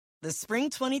The Spring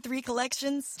 23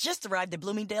 collections just arrived at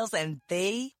Bloomingdale's, and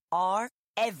they are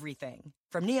everything.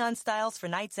 From neon styles for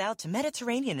nights out to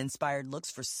Mediterranean-inspired looks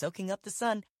for soaking up the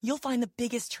sun, you'll find the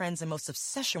biggest trends and most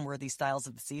obsession-worthy styles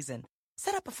of the season.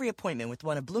 Set up a free appointment with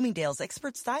one of Bloomingdale's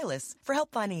expert stylists for help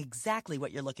finding exactly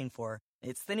what you're looking for.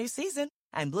 It's the new season,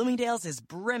 and Bloomingdale's is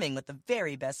brimming with the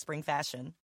very best spring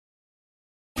fashion.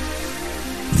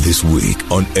 This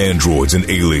week on Androids and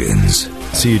Aliens.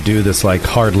 So you do this like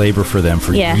hard labor for them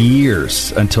for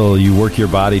years until you work your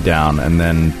body down, and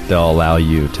then they'll allow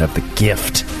you to have the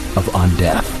gift of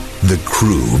undeath. The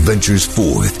crew ventures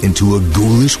forth into a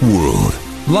ghoulish world.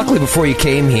 Luckily, before you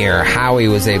came here, Howie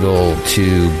was able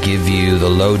to give you the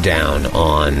lowdown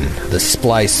on the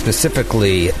splice,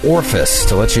 specifically Orphis,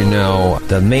 to let you know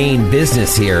the main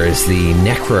business here is the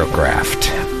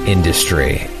necrograft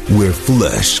industry. Where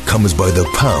flesh comes by the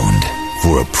pound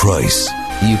for a price.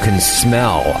 You can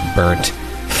smell burnt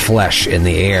flesh in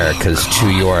the air because to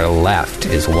your left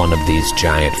is one of these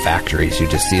giant factories. You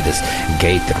just see this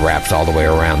gate that wraps all the way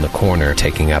around the corner,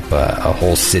 taking up a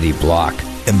whole city block.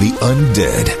 And the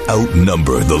undead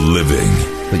outnumber the living.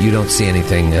 But you don't see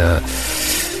anything that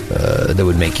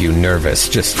would make you nervous,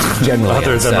 just generally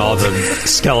other than all the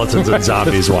skeletons and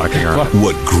zombies walking around.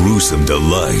 What gruesome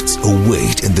delights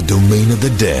await in the domain of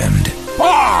the damned.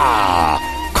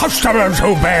 Customers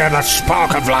who bear the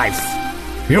spark of life,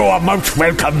 you are most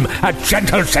welcome at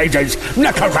Gentle Sage's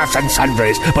Necrographs and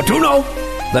Sundries, but do know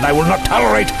that I will not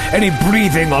tolerate any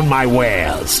breathing on my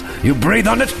wares. You breathe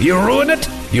on it, you ruin it,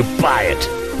 you buy it.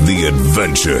 The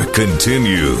adventure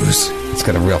continues. It's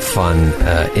got a real fun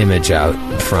image out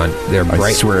front. They're bright.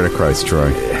 I swear to Christ,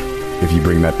 Troy, if you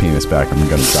bring that penis back, I'm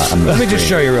going to die. Let me just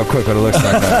show you real quick what it looks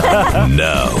like.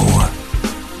 Now.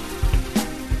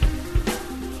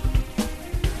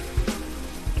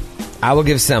 I will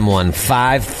give someone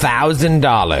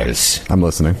 $5,000. I'm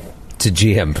listening. To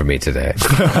GM for me today.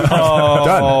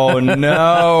 Oh,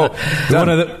 no.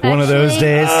 One of those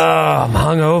days. Oh, I'm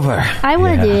hungover. I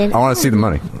want to do it. I want to see the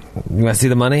money. You want to see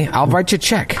the money? I'll write you a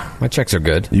check. My checks are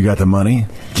good. You got the money?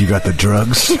 You got the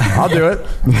drugs? I'll do it.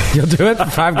 You'll do it for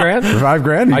 $5,000? For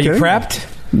 $5,000? Are you prepped?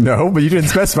 No, but you didn't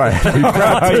specify. Are you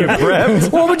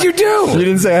prepped? What would you do? You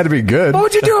didn't say it had to be good. What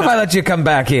would you do if I let you come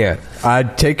back here?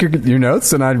 I'd take your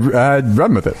notes and I'd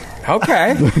run with it.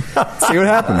 Okay. See what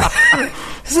happens.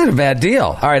 This isn't a bad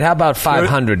deal. All right, how about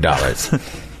 $500?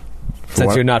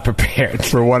 Since you're not prepared.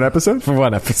 For one episode? For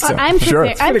one episode. I'm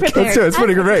prepared. Sure. I'm prepared. Let's do it. It's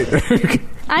pretty great.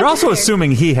 You're also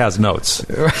assuming he has notes.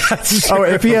 Oh,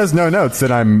 if he has no notes,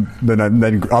 then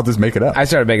I'll just make it up. I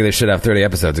started making this shit up 30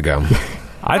 episodes ago.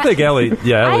 I think Ellie, I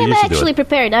am you should do actually it.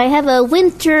 prepared. I have a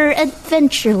Winter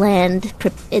Adventureland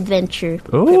adventure.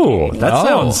 Ooh, prepared.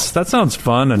 that sounds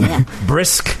fun and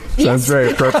brisk. Sounds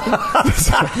very appropriate.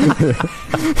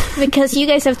 Because you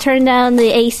guys have turned down the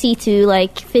AC to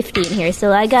like 50 in here,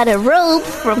 so I got a robe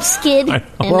from Skid, and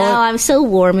now I'm so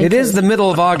warm. It is the middle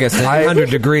of August, and 100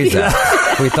 degrees out.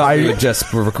 We thought we would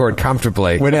just record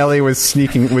comfortably. When Ellie was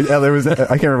sneaking, I can't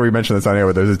remember if we mentioned this on air,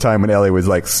 but there was a time when Ellie was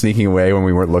like sneaking away when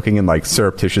we weren't looking and like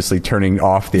surreptitiously turning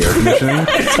off the air conditioning.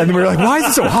 And we were like, why is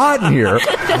it so hot in here?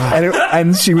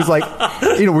 And she was like,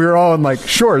 we were all in like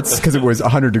shorts because it was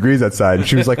 100 degrees outside. And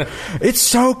she was like, it's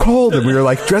so cold. And we were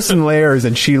like dressed in layers,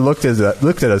 and she looked at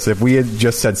us if we had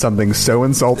just said something so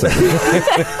insulting.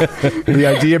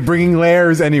 The idea of bringing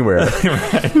layers anywhere.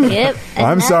 Yep.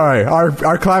 I'm sorry.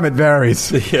 Our climate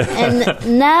varies. Yeah.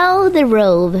 And now the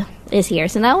robe is here,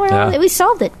 so now we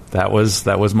solved it. That was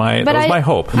my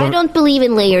hope. I don't believe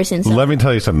in layers and stuff. Let me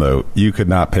tell you something, though. You could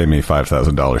not pay me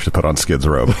 $5,000 to put on Skid's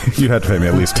robe. You had to pay me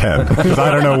at least 10, because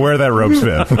I don't know where that robe's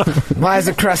been. Why is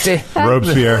it crusty?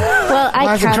 Robespierre. Well,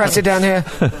 Why is it crusty down here?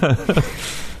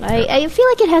 I feel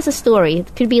like it has a story.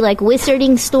 It could be like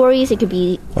wizarding stories. It could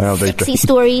be sexy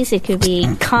stories. It could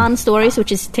be con stories,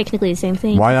 which is technically the same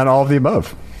thing. Why not all of the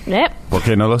above? Yep. ¿Por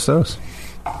qué no los dos?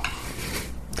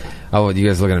 Oh, you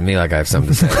guys looking at me like I have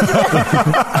something to say.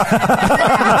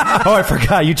 Oh, I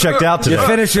forgot. You checked out today. You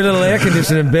finished your little air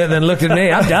conditioning bit and then looked at me.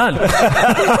 I'm done.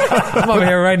 I'm over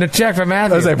here writing a check for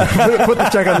Matthew. I was like, put the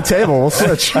check on the table. We'll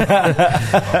switch. No.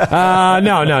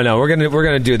 We're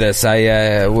gonna do this.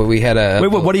 We had a Wait,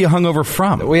 what are you hungover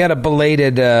from? We had a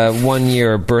belated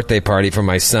 1-year birthday party for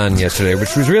my son yesterday,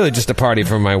 which was really just a party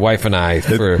for my wife and I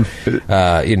for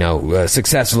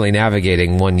successfully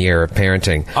navigating 1 year of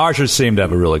parenting. Ours just seemed to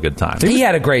have a really good time. time. He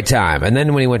had a great time, and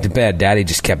then when he went to bed, Daddy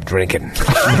just kept drinking.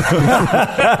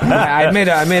 I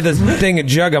made this thing, a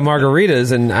jug of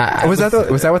margaritas, and was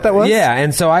that what that was? Yeah,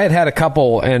 and so I had a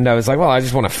couple, and I was like, well, I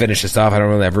just want to finish this off. I don't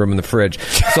really have room in the fridge,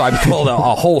 so I pulled a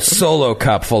whole solo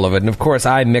cup full of it, and of course,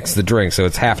 I mixed the drink, so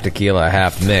it's half tequila,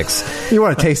 half mix. You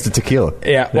want to taste the tequila?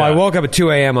 Yeah. Well, I woke up at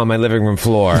 2 a.m. on my living room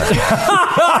floor.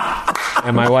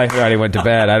 And my wife already went to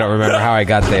bed. I don't remember how I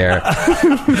got there.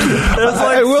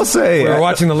 I will say, we were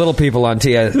watching The Little People on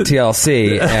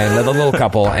TLC, and The Little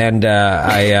Couple, and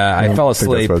I fell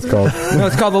asleep. That's what it's called. No,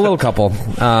 it's called The Little Couple.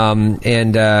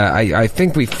 And I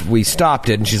think we stopped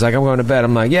it, and she's like, I'm going to bed.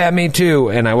 I'm like, yeah, me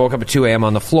too. And I woke up at 2 a.m.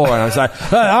 on the floor, and I was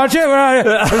like, aren't you? We got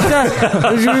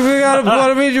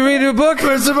to read a book?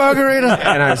 Where's the margarita?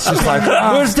 And I was just like,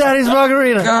 where's Daddy's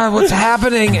margarita? God, what's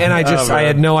happening? And I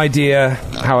had no idea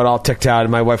how it all ticked out. And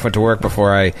my wife went to work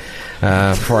before I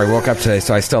woke up today,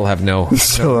 so I still have no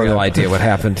real idea what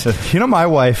happened. You know, my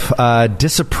wife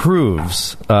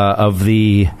disapproves of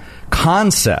the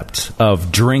concept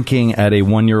of drinking at a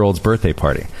 1-year-old's birthday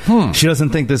party. She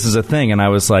doesn't think this is a thing, and I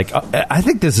was like, I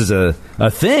think this is a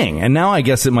thing, and now I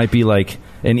guess it might be like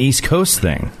an East Coast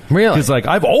thing. Really? Because like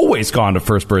I've always gone to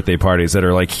first birthday parties that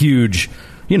are like huge,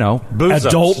 you know,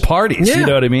 adult parties. Yeah. You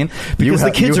know what I mean? Because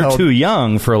the kids are too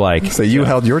young for like. So you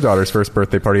held your daughter's first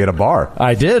birthday party at a bar.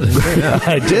 I did.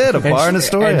 I did. A bar in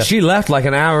Astoria. And she left like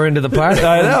an hour into the party.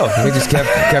 I know. We just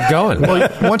kept going. Well,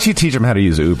 once you teach them how to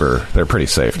use Uber, they're pretty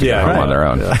safe to get home on their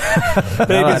own.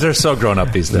 Babies are so grown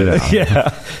up these days. Yeah.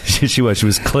 She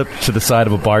was clipped to the side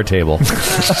of a bar table.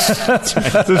 This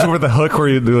is where the hook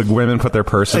where the women put their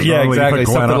purses. Yeah, on, exactly.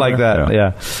 Something like that.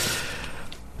 Yeah.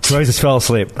 So I just fell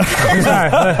asleep.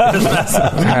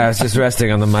 I was just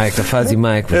resting on the mic, the fuzzy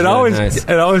mic. Was really nice.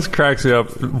 It always cracks me up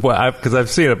because I've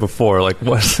seen it before. Like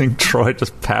watching Troy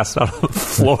just passed out on the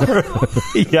floor.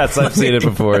 Yes, I've seen it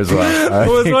before as well. It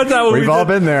was one time We've all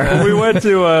been there. We went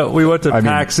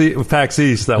to PAX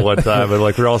East that one time, and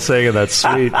like we were all staying in that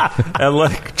suite. And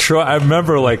like Troy, I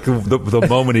remember like the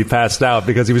moment he passed out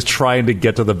because he was trying to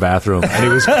get to the bathroom and he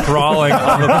was crawling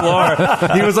on the floor.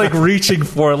 He was like reaching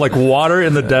for like water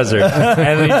in the desert, and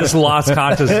then he just lost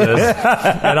consciousness.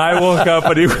 And I woke up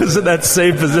and he was in that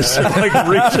same position, like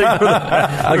reaching for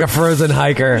the like a frozen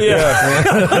hiker.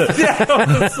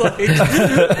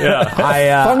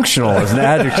 Functional is an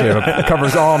adjective. It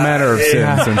covers all manner of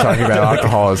sins when talking about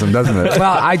alcoholism, doesn't it?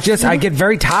 Well, I get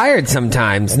very tired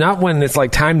sometimes. Not when it's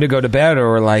like time to go to bed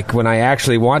or like when I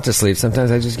actually want to sleep.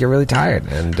 Sometimes I just get really tired.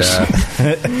 And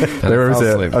there was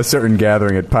a certain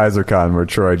gathering at PaiserCon where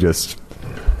Troy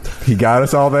he got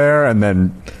us all there and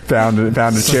then found a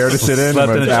chair to sit in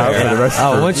and went out for the rest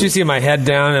of the once you see my head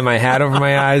down and my hat over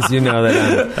my eyes, you know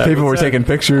that people were taking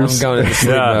pictures. I'm going into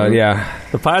sleep mode, yeah.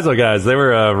 The Paizo guys, they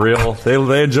were real.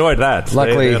 They enjoyed that.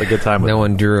 Luckily, they had a good time with no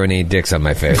one drew any dicks on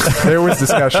my face. There was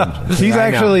discussion. He's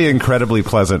actually incredibly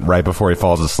pleasant right before he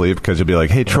falls asleep because you'll be like,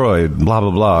 "Hey, Troy, blah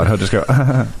blah blah," and he'll just go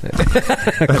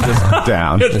just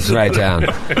down. Just right down.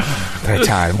 Very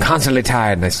tired. I'm constantly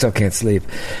tired, and I still can't sleep.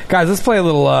 Guys, let's play a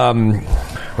little.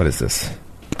 What is this?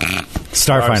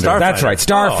 Starfinder. That's right,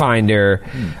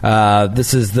 Starfinder.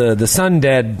 This is the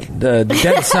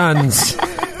Dead Sun's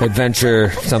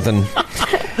adventure something.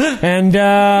 And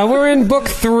we're in book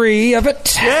 3 of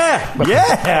it.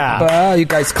 Yeah. You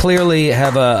guys clearly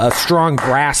have a strong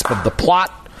grasp of the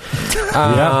plot.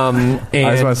 I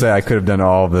just want to say I could have done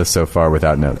all of this so far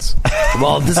without notes.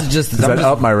 Well, this is just... Does that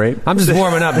up my rate? I'm just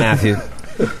warming up, Matthew.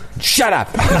 Shut up.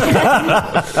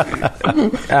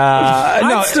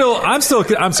 I'm still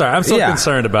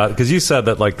concerned about because you said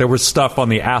that like there was stuff on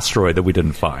the asteroid that we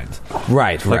didn't find.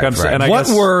 Right. And what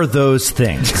were those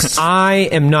things? I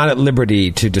am not at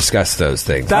liberty to discuss those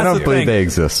things. I don't believe they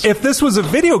exist. If this was a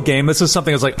video game, this is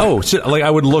something that's like, oh shit, like I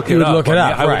would look it up.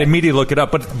 I would immediately look it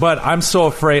up. But I'm so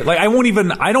afraid. Like I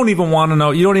don't even want to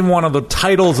know. You don't even want to know the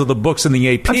titles of the books in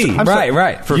the AP.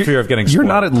 Right. For fear of getting You're spoiled.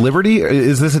 not at liberty?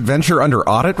 Is this adventure under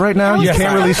audit right now? You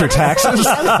can't release your taxes?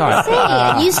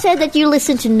 You said that you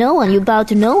listened to no one. You bowed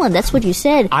to no one. That's what you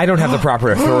said. I don't have the proper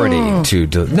authority to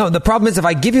do. No, the problem is if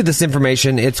I give you this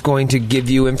information, it's going to give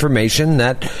you information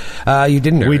that you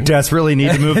didn't earn. We desperately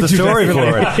need to move the story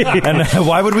forward. And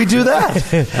why would we do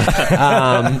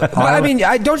that? But I mean,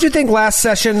 don't you think last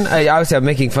session, obviously I'm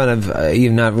making fun of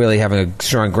you not really having a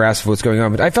strong grasp of what's going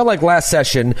on, but I felt like last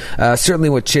session, certainly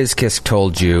what Chizkisk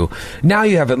told you, now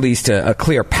you have at least a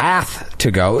clear path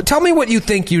to go. Tell me what you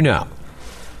think you know.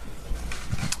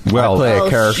 Well, I play a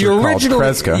character called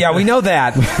Kreska. Yeah, we know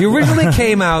that. You originally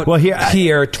came out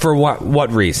here for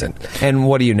what reason? And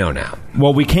what do you know now?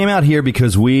 Well, we came out here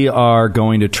because we are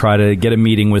going to try to get a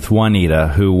meeting with Juanita,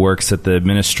 who works at the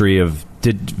Ministry of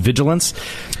Vigilance.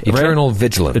 Eternal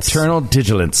Vigilance. Eternal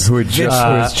Vigilance. Who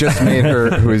has just made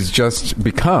her, who has just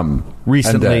become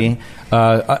recently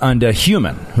undead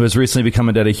human, who has recently become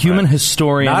undead, a human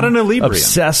historian, not an Elibrian,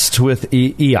 obsessed with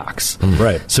Eox.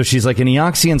 Right. So she's like an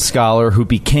Eoxian scholar who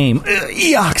became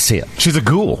Eoxian. She's a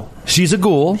ghoul. She's a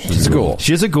ghoul. She's a ghoul.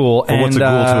 She's a ghoul. Well, what's a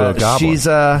ghoul to a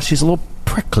goblin? She's a little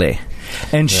prickly.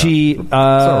 And she,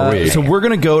 so we're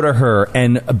going to go to her,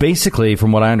 and basically,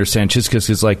 from what I understand, Chizkis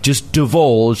is like, just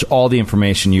divulge all the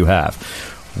information you have,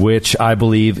 which I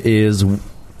believe is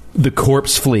the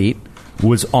corpse fleet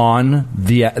was on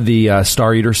the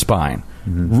Star Eater spine,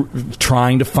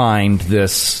 trying to find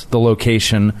the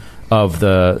location of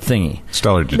the thingy.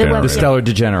 Stellar Degenerator. The Stellar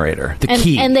Degenerator. The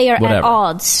key. And they are whatever. at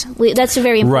odds. That's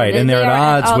very important. Right, and they're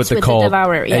at odds with the cult. The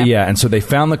Devourer, yeah, and so they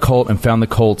found the cult and found the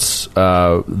cult's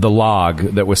the log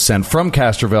that was sent from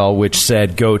Castrovel, which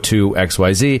said, go to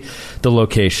XYZ, the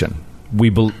location.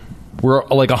 We're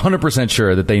like 100%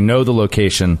 sure that they know the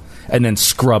location and then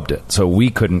scrubbed it, so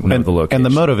we couldn't know the location. And the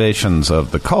motivations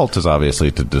of the cult is obviously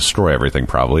to destroy everything,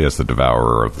 probably, as the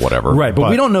devourer of whatever. Right,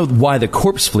 but we don't know why the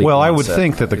corpse fleet Well, I would wants it.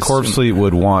 think that the corpse fleet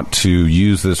would want to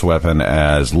use this weapon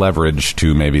as leverage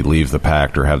to maybe leave the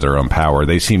pact or have their own power.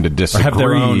 They seem to disagree. Or have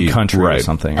their own country right. or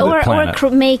something. Or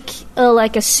make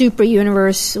like a super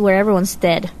universe where everyone's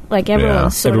dead. Like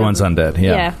everyone's undead,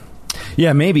 yeah.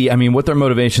 Yeah, maybe. I mean, what their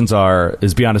motivations are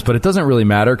is beyond us, but it doesn't really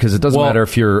matter because it doesn't matter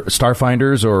if you're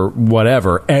Starfinders or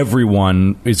whatever.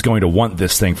 Everyone is going to want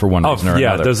this thing for one reason or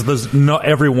another. There's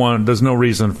no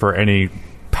reason for any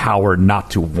power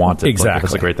not to want it. Exactly.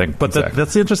 That's a great thing. But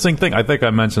that's the interesting thing. I think I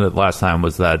mentioned it last time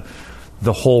was that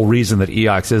the whole reason that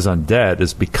Eox is undead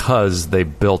is because they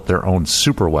built their own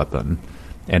super weapon.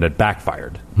 And it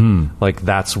backfired. Like,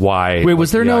 that's why... Wait,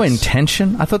 was there no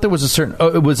intention? I thought there was a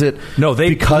certain... was it... No, they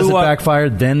because it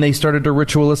backfired, then they started to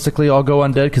ritualistically all go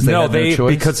undead because they had no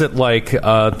choice? Because it,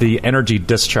 the energy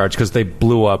discharge, because they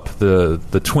blew up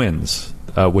the twins,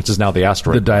 which is now the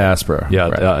asteroid. The diaspora. Yeah,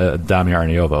 right. Damiar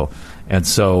and Iovo. And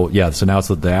so now it's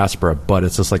the diaspora, but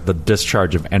it's just like the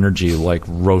discharge of energy,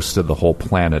 roasted the whole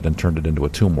planet and turned it into a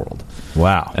tomb world.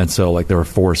 Wow. And so, they were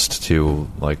forced to,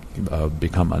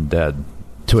 become undead.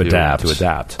 To adapt.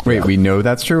 Wait, we know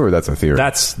that's true, or that's a theory?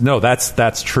 That's true.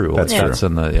 That's true.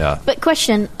 But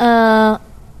question,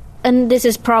 and this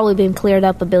has probably been cleared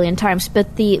up a billion times,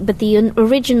 but the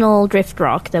original Drift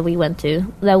Rock that we went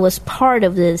to, that was part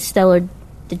of the Stellar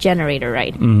Degenerator,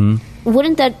 right? Mm-hmm.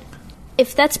 Wouldn't that,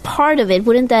 if that's part of it,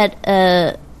 wouldn't that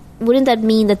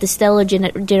mean that the Stellar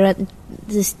the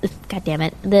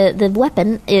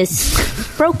weapon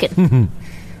is broken?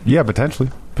 Yeah, potentially.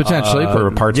 For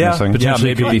parts missing.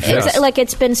 Potentially could be fixed.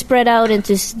 It's been spread out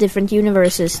into different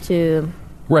universes to...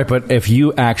 Right, but if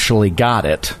you actually got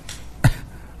it,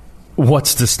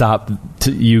 what's to stop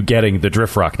you getting the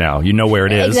Drift Rock now? You know where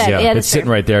it is. Exactly, it's sitting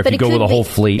right there. If you go with a whole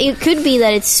fleet. It could be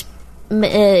that it's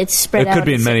spread out. It could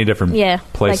be in many different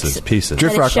places, pieces.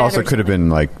 Drift Rock also could have been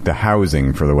the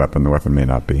housing for the weapon. The weapon may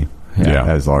not be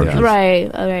as large. Yeah.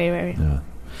 Right. Yeah.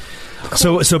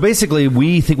 So basically,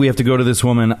 we think we have to go to this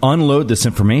woman, unload this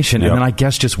information, and then I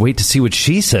guess just wait to see what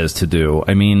she says to do.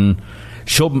 I mean,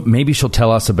 maybe she'll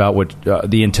tell us about what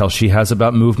the intel she has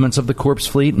about movements of the corpse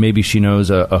fleet. Maybe she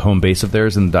knows a home base of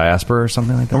theirs in the diaspora or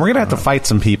something like that. And we're going to have to fight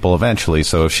some people eventually.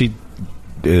 So if she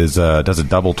does a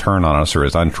double turn on us or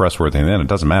is untrustworthy, then it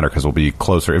doesn't matter because we'll be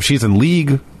closer. If she's in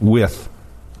league with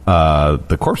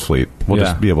the corpse fleet, we'll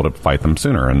just be able to fight them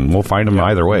sooner, and we'll find them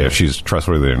either way if she's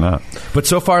trustworthy or not. But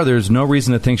so far, there's no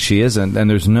reason to think she isn't, and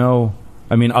there's no...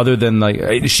 I mean, other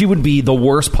than she would be the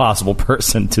worst possible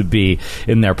person to be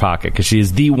in their pocket because she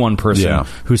is the one person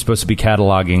who's supposed to be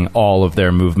cataloging all of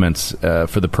their movements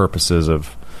for the purposes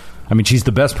of... I mean, she's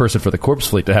the best person for the corpse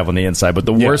fleet to have on the inside, but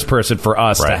the worst person for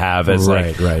us to have as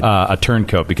a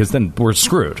turncoat, because then we're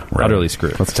screwed, utterly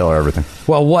screwed. Let's tell her everything.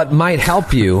 Well, what might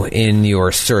help you in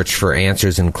your search for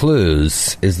answers and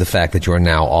clues is the fact that you are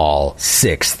now all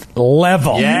 6th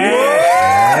level. Yeah,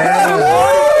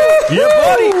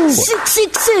 buddy.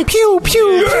 666. Pew, pew,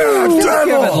 pew. You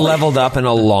haven't leveled up in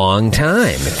a long time.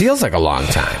 It feels like a long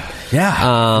time.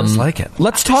 Yeah, feels like it.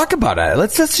 Let's talk about it.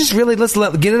 Let's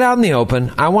get it out in the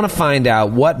open. I want to find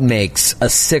out what makes a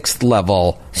 6th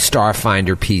level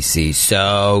Starfinder PC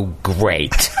so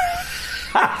great.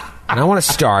 And I want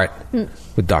to start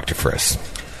with Dr. Friss.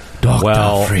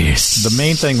 The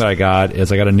main thing that I got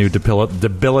is I got a new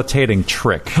debilitating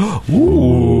trick.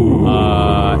 Ooh.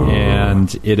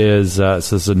 And it is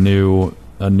this is a new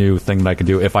thing that I can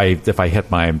do if I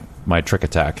hit my trick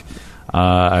attack.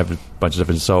 I have a bunch of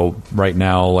different. So right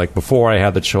now, before I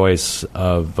had the choice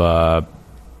of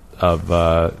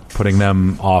of putting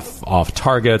them off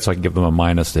target, so I can give them a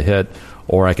minus to hit,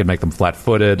 or I could make them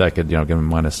flat-footed. I could give them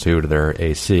 -2 to their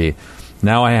AC.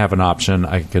 Now I have an option.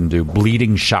 I can do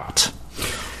bleeding shot.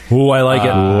 Ooh, I like it.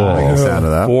 I like the sound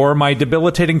of that. For my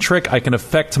debilitating trick, I can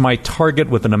affect my target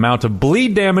with an amount of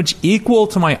bleed damage equal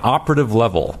to my operative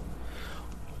level.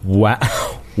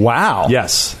 Wow.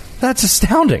 Yes. That's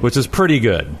astounding. Which is pretty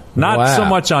good. Not so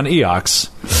much on Eox,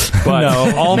 but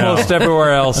almost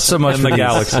everywhere else so much in the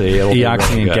galaxy.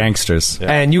 Eoxian gangsters.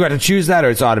 Yeah. And you got to choose that, or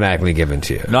it's automatically given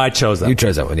to you? No, I chose that. You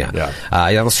chose that one, yeah.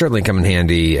 That'll certainly come in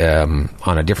handy on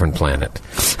a different planet.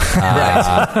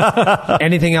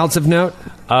 Anything else of note?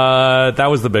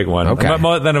 That was the big one. Okay.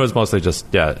 Then it was mostly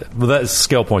just, the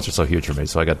skill points are so huge for me,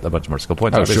 so I got a bunch more skill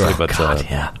points, obviously. Sure. But,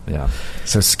 yeah.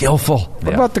 So skillful.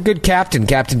 What about the good captain,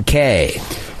 Captain K?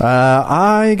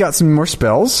 I got some more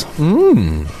spells.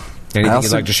 Anything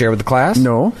you'd like to share with the class?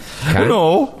 No. Okay.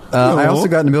 No. I also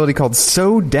got an ability called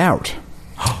Sow Doubt,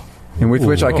 in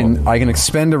which I can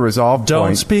expend a resolve Don't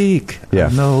point. speak. Yeah.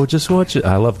 No, just watch it.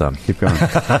 I love them. Keep going.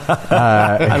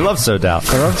 I love Sow Doubt.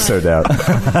 I love Sow Doubt.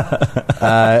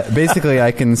 Basically,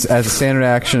 I can, as a standard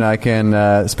action, I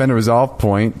can spend a resolve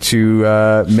point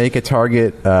to make a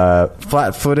target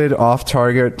flat-footed,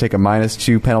 off-target, take a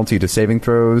 -2 penalty to saving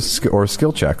throws or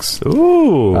skill checks.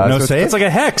 Ooh. No so save? It's like a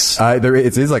hex.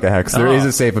 It is like a hex. There is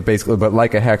a save, but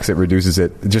like a hex, it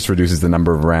just reduces the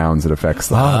number of rounds it affects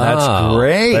them. Oh, that's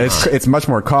great. But it's much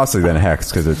more costly than a hex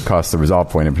because it costs the resolve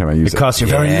point every time I use it. It costs your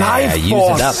very life use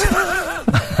force. it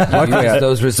up. Use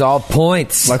those resolve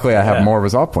points. Luckily, I have more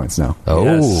resolve points now.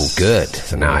 Oh, good.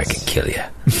 So now I can kill you.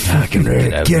 I can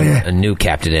kill you. A new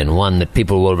captain and one that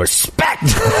people will respect.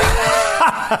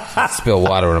 Spill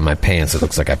water on my pants. It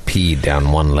looks like I peed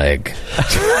down one leg.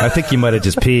 I think you might have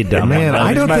just peed down Man, there.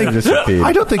 I don't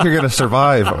think you're going to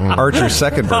survive Archer's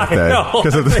second birthday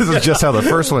because this is just how the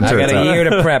first one I turns got a out. year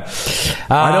to prep.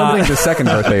 I don't think the second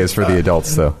birthday is for the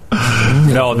adults, though.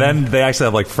 No, then they actually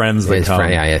have like friends that come.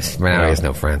 Yes. Right now he has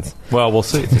no friends. Well, we'll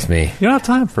see. Just me. You don't have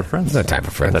time for friends. There's no time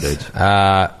for friends. At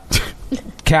that age.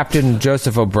 Captain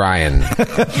Joseph O'Brien.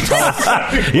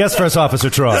 Yes, First Officer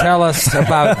Troy. Tell us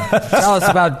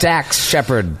about Dax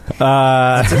Shepard.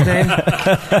 What's his name?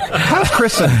 How's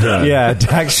Kristen doing? Yeah,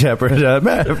 Dax Shepard.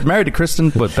 Married to Kristen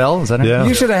Bell, is that her? Yeah.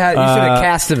 You should have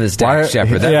cast him as Dax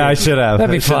Shepard. I should have.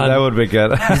 That'd be fun. That would be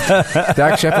good.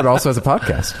 Dax Shepard also has a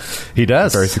podcast. He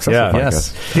does. Very successful podcast.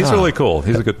 Yes. He's really cool.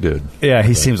 He's a good dude. Yeah,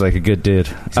 he seems like a good dude.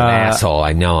 He's an asshole.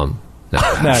 I know him. No,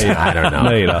 I don't know.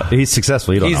 No, you don't. He's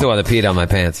successful. You don't He's know. the one that peed on my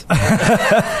pants. I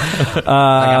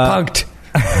got punked.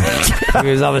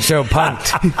 He was on the show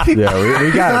Punked. Yeah,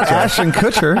 we got it. Ashton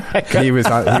Kutcher. He was.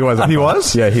 He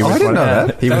was? Yeah, he was. I didn't know one,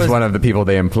 that. He was one of the people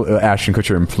Ashton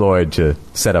Kutcher employed to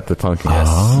set up the punking.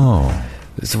 Oh.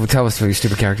 So tell us about your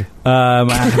stupid character.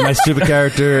 My stupid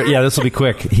character. Yeah, this will be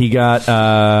quick. He got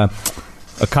a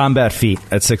combat feat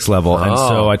at 6th level, and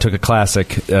so I took a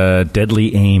classic,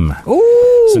 Deadly Aim. Ooh.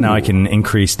 So now I can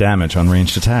increase damage on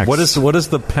ranged attacks. What is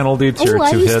the penalty to your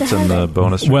I 2 used to hits have and the it.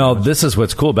 bonus? Well, this is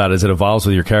what's cool about it is it evolves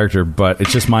with your character, but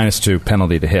it's just -2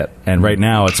 penalty to hit. And right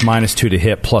now it's -2 to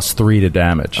hit plus 3 to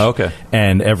damage. Okay.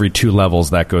 And every 2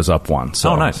 levels that goes up 1.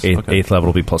 So nice. 8th level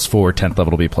will be +4, 10th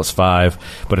level will be +5,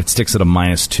 but it sticks at a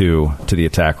 -2 to the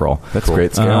attack roll. That's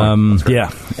great scale. Yeah.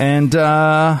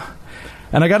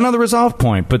 And I got another resolve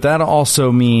point, but that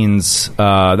also means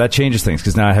that changes things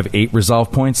because now I have 8 resolve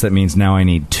points. That means now I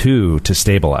need 2 to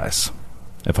stabilize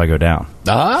if I go down.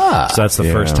 So that's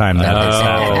the first time that has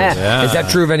happened. yeah. Is that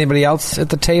true of anybody else at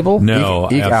the table? No,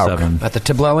 Eek I have out. 7. At the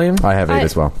Tiblelium? I have 8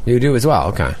 as well. You do as well.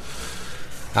 Okay.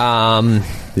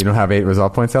 You don't have 8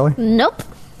 resolve points, Ellie? Nope.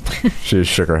 She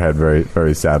just shook her head very,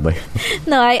 very sadly.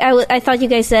 No, I thought you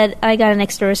guys said I got an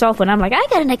extra resolve point. I'm like, I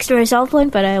got an extra resolve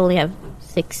point, but I only have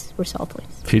 6 resolve points.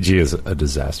 PG is a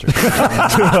disaster.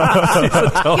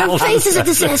 Your face is a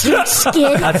disaster,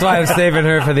 Skid. That's why I'm saving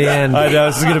her for the end. I know,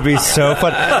 this is going to be so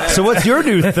fun. So what's your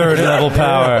new 3rd level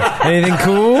power? Anything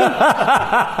cool?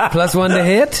 +1 to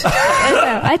hit?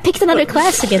 I picked another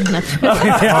class again.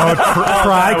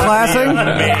 Try classing?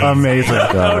 Amazing.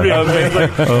 I've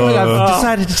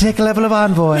decided to take a level of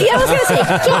envoy. Yeah, I was going to say,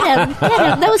 get him.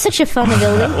 That was such a fun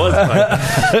ability.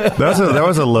 That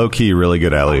was a low-key, really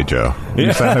good alley, Joe.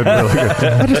 You sounded really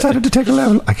good. I decided to take a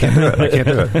level. I can't do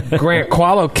it. Grant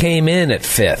Qualo came in at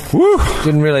 5th.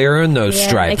 Didn't really earn those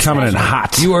stripes. exactly. Coming in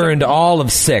hot. You earned all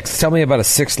of 6th. Tell me about a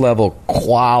 6th level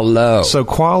Qualo. So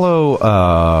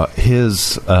Qualo,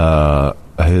 his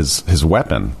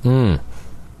weapon,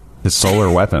 his solar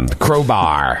weapon,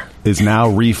 Crowbar. is now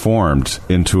reformed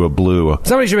into a blue.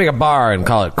 Somebody should make a bar and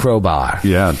call it Crowbar.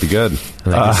 Yeah, it'd be good.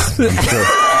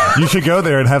 You should go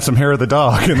there and have some hair of the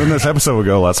dog, and then this episode will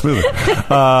go a lot smoother.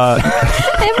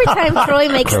 Every time Troy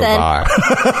makes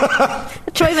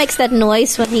that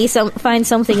noise when he finds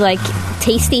something like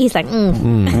tasty, he's like,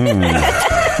 and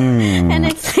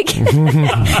it's like,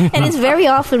 and it's very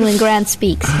often when Grant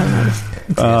speaks.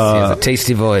 He has a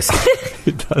tasty voice.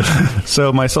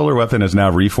 So my solar weapon is now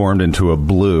reformed into a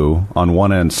blue, on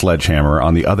one end sledgehammer,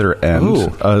 on the other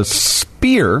end a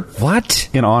spear. What?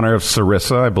 In honor of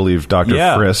Sarissa. I believe Dr.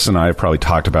 Friss and I have probably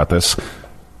talked about this.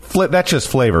 That's just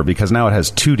flavor, because now it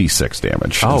has 2d6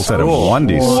 damage instead of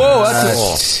 1d6. Whoa,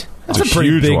 that's a pretty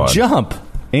huge big jump.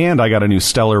 And I got a new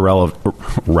stellar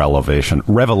revelation.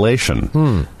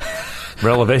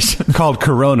 Relevation called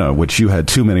Corona, which you had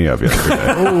too many of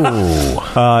yesterday.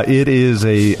 It is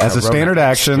as a standard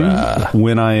action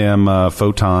when I am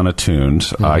photon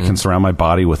attuned. I can surround my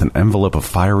body with an envelope of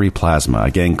fiery plasma. I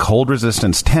gain cold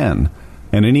resistance 10,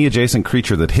 and any adjacent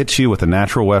creature that hits you with a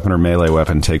natural weapon or melee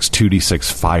weapon takes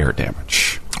 2d6 fire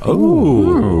damage.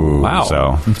 Ooh, wow!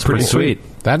 So it's pretty sweet.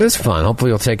 That is fun.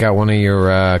 Hopefully, you'll take out one of your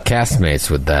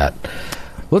castmates with that.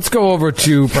 Let's go over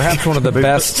to perhaps one of the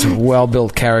best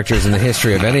well-built characters in the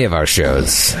history of any of our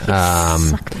shows.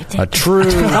 A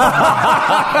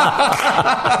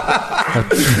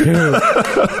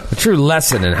true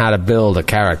lesson in how to build a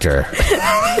character.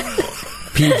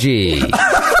 PG.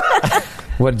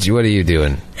 What are you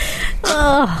doing?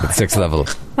 At 6th level.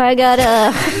 I got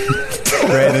a...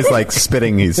 Grant is like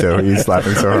spitting. He's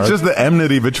laughing so hard. It's just the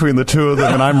enmity between the two of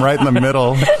them, and I'm right in the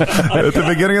middle. At the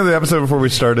beginning of the episode, before we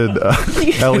started,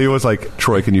 Ellie was like,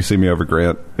 "Troy, can you see me over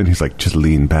Grant?" And he's like, "Just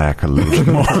lean back a little bit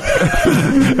more."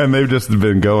 And they've just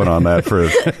been going on that for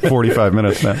 45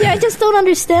 minutes now. Yeah, I just don't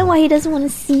understand why he doesn't want to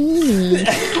see me.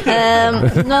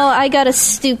 No, I got a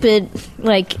stupid,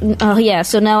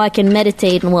 so now I can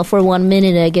meditate, and for 1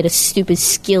 minute I get a stupid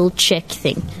skill check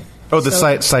thing. Oh,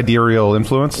 the sidereal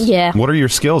influence? Yeah. What are your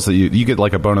skills that you get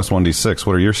like a bonus 1d6?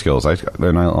 What are your skills?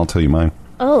 Then I'll tell you mine.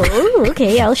 Oh,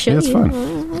 okay. I'll show you. It's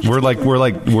fun. We're like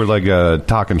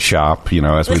talking shop,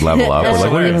 as we level up.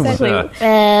 Exactly.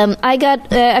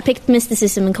 I picked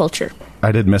mysticism and culture.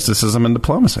 I did mysticism and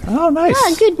diplomacy. Oh, nice.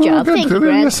 Oh, good job. Thank you,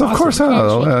 Grant. Yes, of course.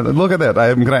 Look at that.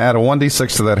 I'm going to add a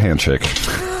 1d6 to that handshake.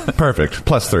 Perfect.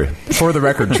 +3. For the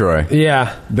record, Troy.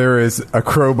 Yeah. There is a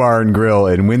Crowbar and Grill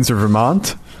in Windsor,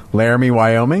 Vermont, Laramie,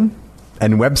 Wyoming,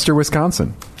 and Webster,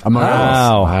 Wisconsin. Among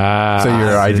others. So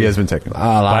your idea has been taken.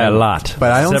 By a lot.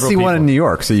 But I don't see one in New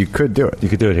York, so you could do it. You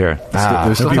could do it here.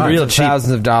 There's still time. Real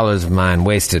thousands of dollars of mine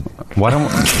wasted. Why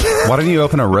don't you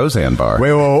open a Roseanne bar?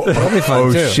 Wait, that'll be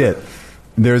fun too. Shit.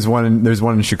 There's one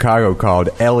in Chicago called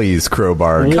Ellie's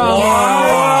Crowbar.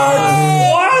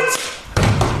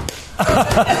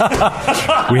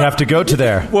 We have to go to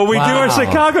there. Well, we do our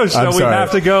Chicago show. We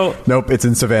have to go. Nope, it's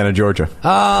in Savannah, Georgia.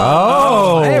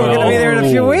 Hey, we're going to be there in a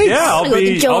few weeks. Yeah,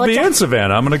 I'll be in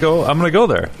Savannah. I'm going to go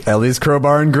there. Ellie's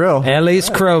Crowbar and Grill. Ellie's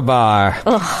Crowbar,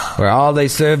 where all they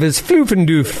serve is floof and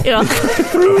doof. Yeah.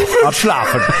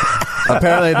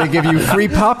 Apparently, they give you free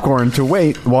popcorn to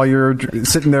wait while you're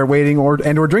sitting there waiting or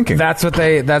drinking. That's what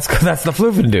that's the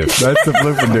floof and doof. That's the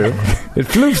floof and doof. It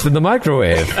floofs in the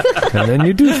microwave, and then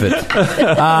you doof it.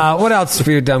 What else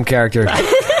for your dumb character?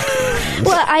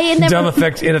 Well, I never...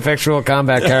 ineffectual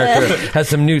combat character has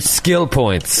some new skill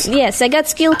points. Yes, I got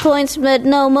skill points, but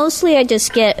no, mostly I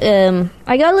just get...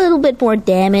 I got a little bit more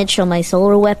damage on my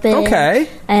solar weapon. Okay.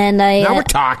 And now we're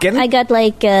talking. I got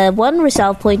 1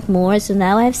 resolve point more, so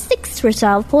now I have 6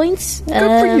 resolve points.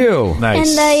 Good for you.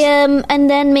 Nice. And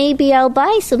then maybe I'll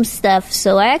buy some stuff,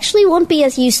 so I actually won't be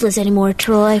as useless anymore,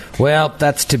 Troy. Well,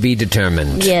 that's to be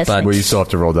determined. Yes. But Well, you still have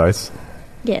to roll dice.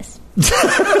 Yes.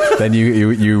 Then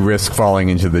you risk falling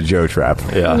into the Joe trap.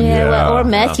 Or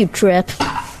Matthew trap.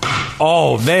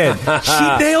 Oh, man.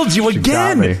 She nailed you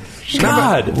again.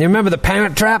 God. You remember The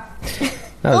Parent Trap?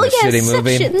 That was a shitty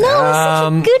movie. Such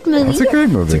a good movie. That's a great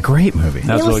movie. It's a great movie.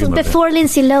 It was before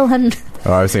Lindsay Lohan.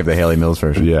 Oh, I was thinking of the Haley Mills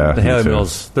version. Yeah. The Haley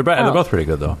Mills. They're both pretty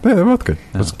good, though. Yeah, they're both good.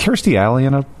 Was Kirstie Alley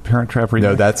in a Parent Trap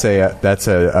remake? No, that's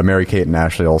a Mary-Kate and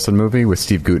Ashley Olsen movie with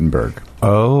Steve Guttenberg.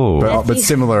 Oh. But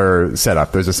similar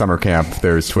setup. There's a summer camp.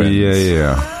 There's twins.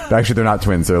 Yeah. Actually, they're not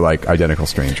twins. They're like identical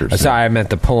strangers. Sorry, I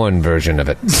meant the porn version of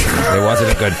it. It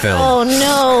wasn't a good film. Oh,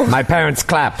 no. My Parents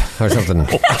Clap or something.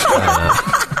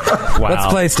 Wow. Let's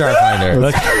play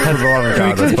Starfinder.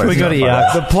 Can we go to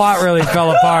EOX? The plot really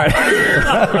fell apart.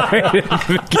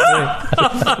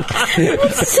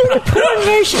 It's the porn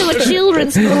version of a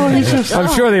children's porn.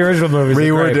 I'm sure the original movie.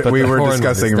 We were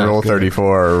discussing Rule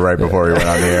 34 right before we went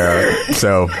on the air.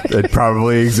 So it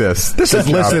probably exists. This is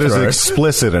listed as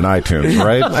explicit in iTunes,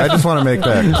 right? I just want to make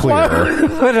that clear.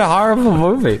 What a horrible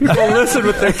movie. People listen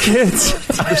with their kids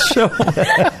to the show.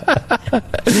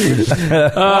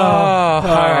 All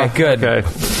right, good. Okay.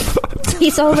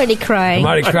 He's already crying.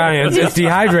 I'm already crying. It's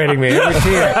dehydrating me. Every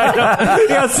tear. He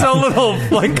got so little,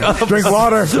 Drink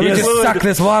water. You just suck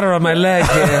this water on my leg.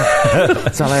 Yeah.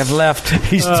 That's all I have left.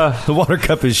 The water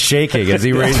cup is shaking as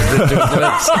he raises it to his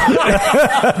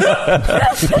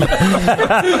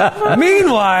lips.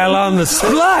 Meanwhile, on the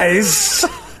splice...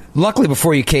 Luckily,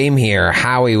 before you came here,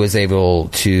 Howie was able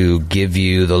to give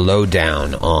you the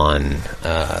lowdown on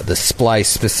the splice,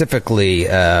 specifically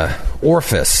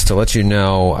Orphis, to let you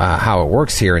know how it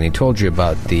works here. And he told you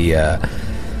about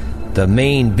the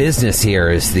main business here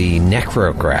is the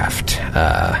necrograft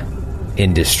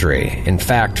industry. In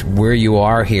fact, where you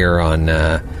are here on...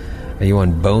 are you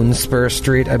on Bone Spur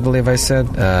Street, I believe I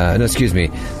said? No, excuse me.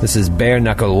 This is Bare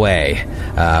Knuckle Way.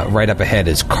 Right up ahead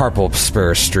is Carpal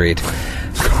Spur Street.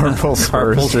 Carpal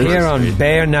Spur Street. Here on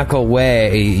Bare Knuckle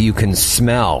Way, you can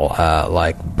smell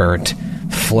like burnt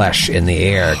flesh in the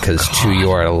air, because to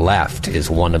your left is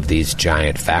one of these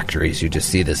giant factories. You just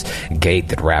see this gate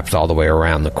that wraps all the way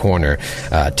around the corner,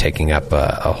 taking up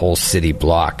a whole city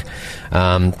block.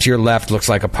 To your left looks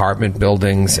like apartment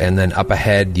buildings, and then up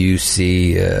ahead you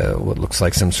see what looks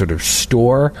like some sort of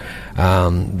store.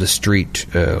 The street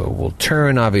will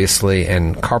turn, obviously,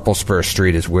 and Carpal Spur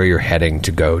Street is where you're heading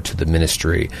to go to the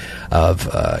Ministry of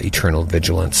Eternal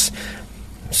Vigilance.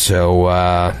 So,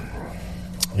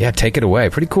 yeah, take it away.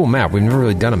 Pretty cool map. We've never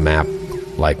really done a map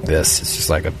like this. It's just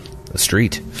like a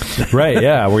street. Right,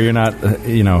 yeah, where you're not,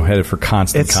 headed for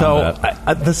constant combat.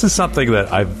 So, this is something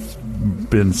that I've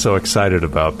been so excited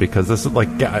about, because this is like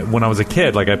when I was a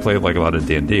kid, like I played like a lot of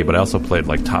D&D, but I also played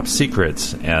like Top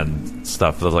Secrets and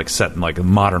stuff that was like set in like a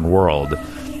modern world,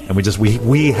 and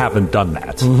we haven't done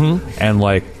that. And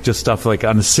like just stuff like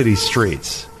on the city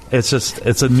streets.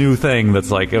 It's a new thing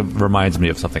that's like, it reminds me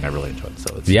of something I really enjoyed.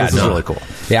 So this is really cool.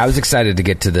 Yeah, I was excited to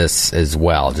get to this as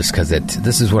well, just because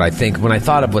this is what I think. When I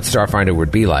thought of what Starfinder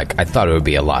would be like, I thought it would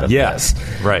be a lot of this.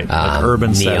 Right. Like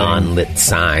urban neon setting. lit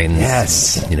signs.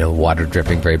 Yes. Water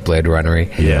dripping, very Blade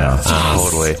Runner-y. Yeah,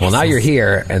 totally. Well, now you're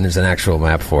here, and there's an actual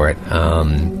map for it.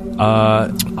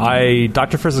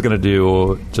 Dr. Frizz is going to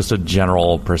do just a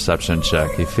general perception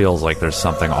check. He feels like there's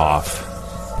something off.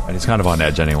 And he's kind of on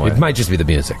edge anyway. It might just be the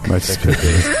music.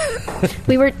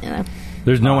 We were...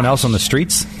 There's no one else on the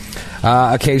streets?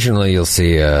 Occasionally you'll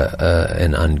see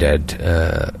an undead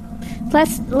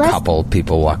couple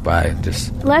people walk by.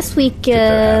 Last week,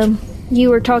 you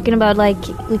were talking about, like,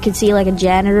 we could see, like, a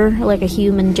janitor, like a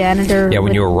human janitor. Yeah,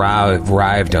 when you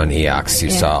arrived on Eox,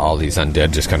 you saw all these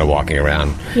undead just kind of walking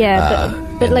around. Yeah,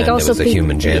 but like also there was a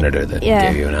human janitor that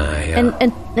gave you an eye. Yeah.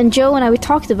 And Joe and I, we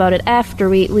talked about it after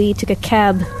we took a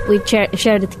cab. We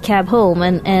shared the cab home,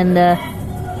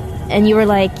 and you were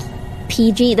like,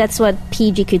 PG. That's what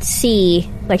PG could see.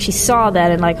 Like, she saw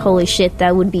that, and like, holy shit,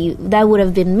 that would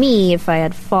have been me if I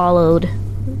had followed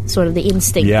sort of the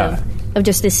instinct of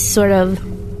just this sort of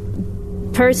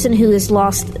person who is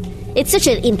lost. It's such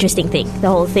an interesting thing, the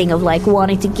whole thing of like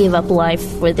wanting to give up life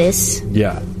for this.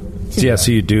 Yeah.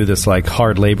 So you do this like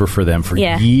hard labor for them for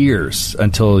years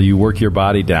until you work your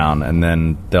body down, and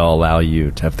then they'll allow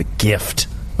you to have the gift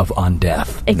of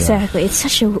undeath. Exactly. It's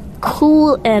such a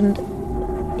cool and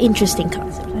interesting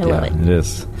concept. I love it. It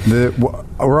is.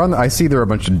 I see there are a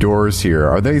bunch of doors here.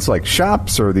 Are these like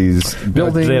shops or these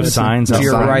buildings? Do they have signs? To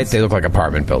your right, they look like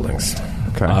apartment buildings.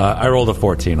 Okay. I rolled a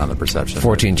 14 on the perception.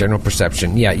 14, general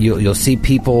perception. Yeah, you'll see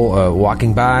people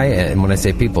walking by, and when I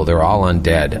say people, they're all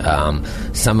undead.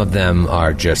 Some of them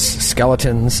are just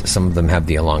skeletons. Some of them have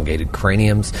the elongated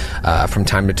craniums. From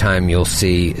time to time, you'll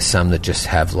see some that just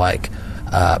have like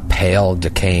pale,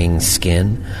 decaying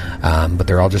skin, but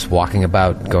they're all just walking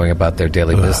about, going about their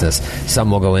daily business.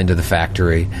 Some will go into the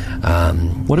factory.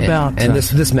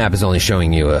 This map is only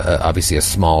showing you obviously a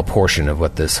small portion of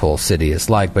what this whole city is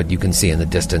like, but you can see in the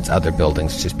distance other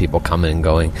buildings, just people coming and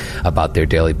going about their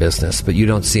daily business. But you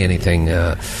don't see anything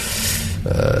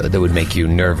that would make you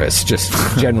nervous, just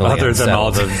generally other than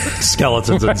all the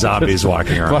skeletons and zombies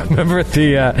walking around. Well, remember at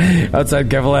the outside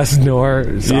Gevelas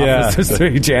Nor's office, there's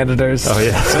 3 janitors. Oh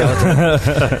yeah.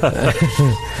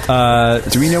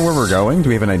 Do we know where we're going? Do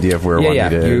we have an idea of where one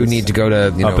is? You need to go to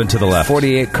up and to the left,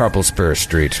 48 Carpal Spur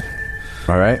Street.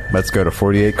 All right, let's go to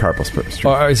 48 Carpal Spur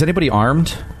Street. Is anybody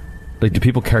armed? Like, do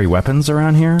people carry weapons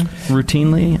around here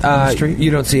routinely on the street? You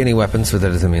don't see any weapons, so that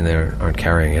doesn't mean they aren't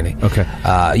carrying any. Okay.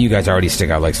 You guys already stick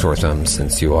out like sore thumbs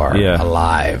since you are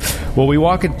alive. Well, we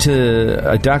walk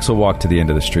into... Dax will walk to the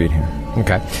end of the street here.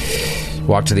 Okay.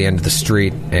 walk to the end of the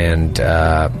street, and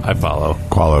I follow.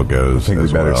 Qualo goes. I think we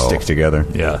as better well. stick together.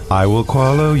 Yeah. I will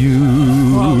Qualo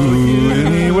you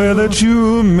anywhere that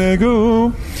you may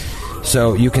go.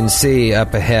 So you can see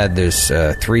up ahead, there's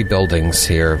 3 buildings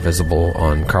here visible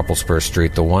on Carpelspur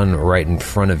Street. The one right in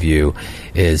front of you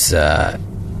is,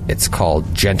 it's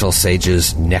called Gentle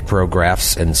Sages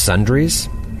Necrographs and Sundries.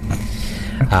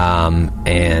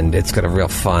 And it's got a real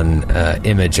fun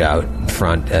image out in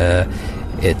front.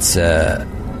 It's,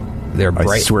 they're bright.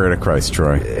 I swear to Christ,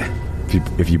 Troy.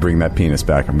 If you bring that penis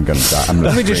back, I'm going to die.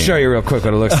 Let me just show you real quick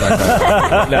what it looks like.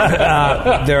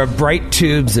 There are bright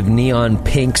tubes of neon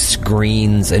pinks,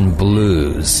 greens, and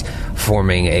blues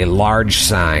forming a large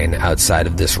sign outside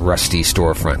of this rusty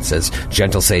storefront. It says,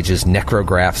 Gentle Sages,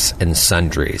 Necrographs, and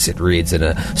Sundries. It reads in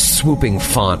a swooping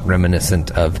font reminiscent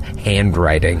of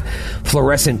handwriting.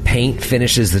 Fluorescent paint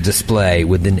finishes the display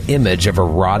with an image of a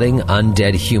rotting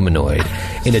undead humanoid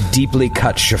in a deeply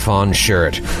cut chiffon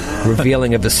shirt,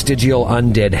 revealing a vestigial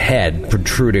undead head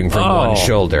protruding from one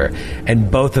shoulder. And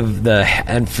both of the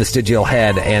vestigial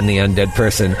head and the undead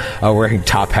person are wearing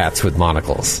top hats with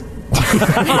monocles.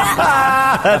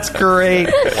 That's great.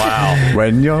 Wow.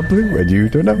 When you're blue and you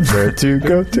don't know where to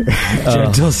go to.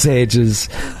 Gentle Sages,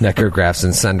 Necrographs,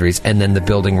 and Sundries. And then the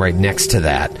building right next to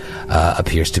that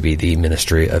appears to be the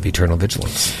Ministry of Eternal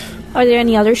Vigilance. Are there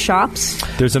any other shops?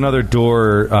 There's another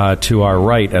door to our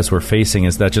right as we're facing.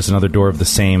 Is that just another door of the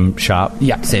same shop?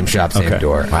 Yeah, same shop, same Okay.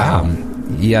 door. Wow.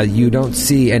 Yeah, you don't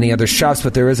see any other shops,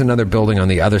 but there is another building on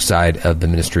the other side of the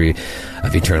Ministry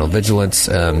of Eternal Vigilance.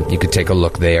 You could take a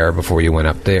look there before you went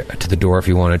up there to the door if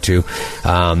you wanted to.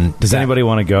 Does anybody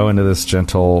want to go into this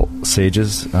Gentle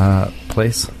Sages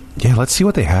place? Yeah, let's see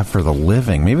what they have for the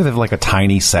living. Maybe they have like a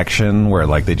tiny section where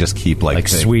like they just keep like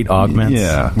sweet augments.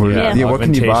 Yeah. Yeah, what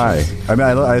can you buy? Augmentations. I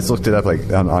mean, I just looked it up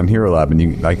like on Hero Lab,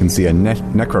 and I can see a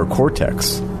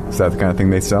necrocortex. Is that the kind of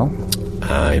thing they sell?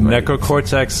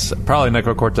 Necrocortex, probably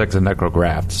necrocortex and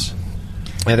necrografts.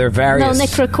 Yeah, there are No, various...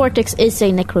 necrocortex is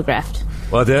a necrograft.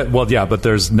 Well, yeah, but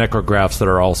there's necrographs that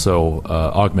are also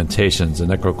augmentations,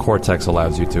 and necrocortex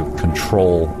allows you to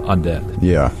control undead.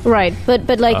 Yeah. Right,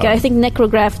 but like I think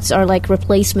necrografts are like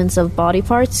replacements of body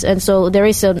parts, and so there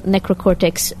is a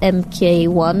necrocortex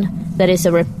MK1 that is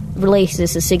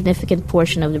releases a significant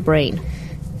portion of the brain.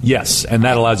 Yes, and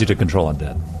that allows you to control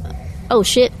undead. Oh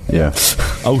shit! Yeah.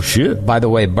 Oh shit! By the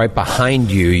way, right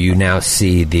behind you, you now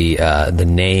see the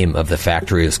name of the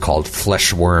factory is called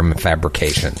Fleshworm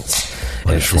Fabrications.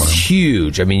 And it's this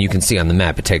huge. I mean, you can see on the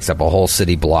map, it takes up a whole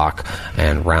city block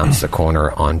and rounds the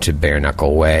corner onto Bare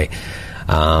Knuckle Way.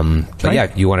 But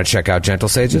yeah, you want to check out Gentle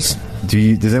Sages?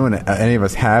 Does any of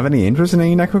us have any interest in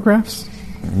any necrographs?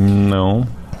 No.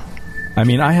 I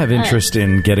mean, I have interest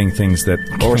in getting things that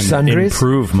Or can sundries?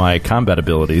 improve my combat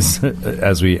abilities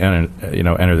as we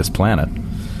enter this planet.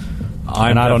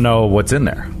 And I don't know what's in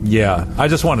there. Yeah, I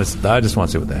just want to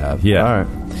see what they have. Yeah. All right.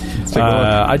 Let's take a look.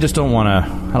 I just don't want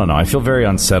to. I don't know. I feel very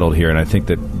unsettled here, and I think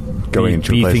that Going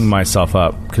into a place- beefing myself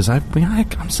up because I'm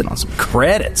sitting on some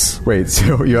credits. Wait,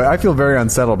 so I feel very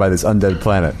unsettled by this undead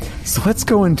planet. So let's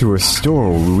go into a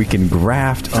store where we can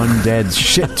graft undead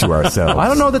shit to ourselves. I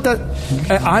don't know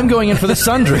that. I'm going in for the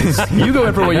sundries. You go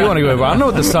in for what you want to go in for. I don't know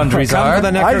what the sundries Come are. for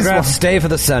the necrograph, stay for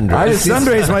the sundries. The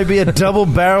sundries might be a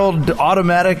double-barreled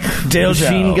automatic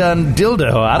machine gun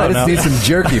dildo. I I don't just know. need some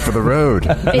jerky for the road.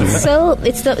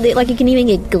 Like you can even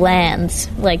get glands,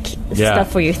 like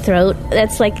stuff for your throat.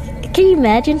 That's like, can you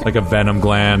imagine? Like a venom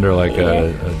gland or like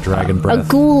a dragon A breath.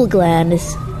 ghoul gland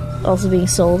is also being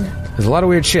sold. There's a lot of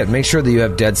weird shit. Make sure that you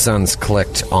have Dead Sons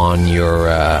clicked on your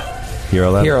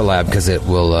Hero Lab? because it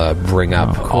will bring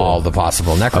up all the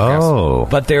possible necrographs. Oh.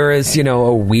 But there is,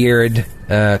 a weird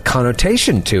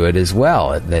connotation to it as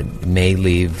well that may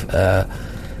leave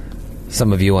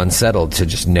some of you unsettled to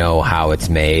just know how it's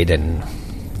made, and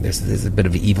there's a bit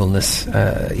of evilness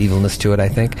to it, I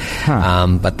think.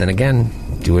 But then again,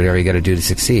 do whatever you got to do to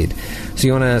succeed. So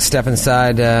you want to step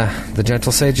inside the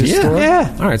Gentle Sages store?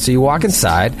 Yeah. All right, so you walk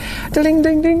inside. Ding,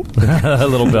 ding, ding. A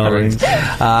little bell rings.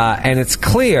 And it's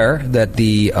clear that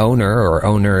the owner or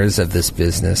owners of this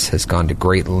business has gone to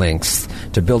great lengths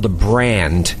to build a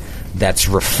brand that's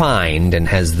refined and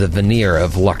has the veneer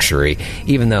of luxury,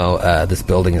 even though this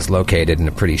building is located in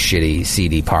a pretty shitty,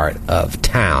 seedy part of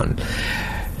town.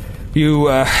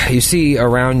 You see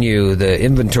around you the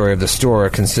inventory of the store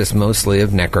consists mostly of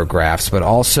necrographs, but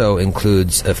also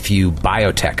includes a few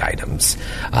biotech items,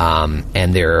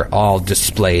 and they're all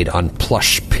displayed on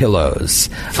plush pillows,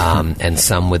 and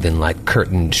some within like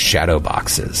curtained shadow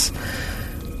boxes.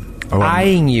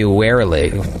 eyeing you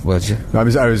warily. Was you? I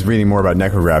was reading more about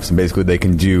necrographs, and basically they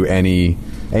can do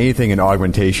anything an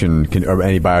augmentation or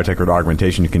any biotech or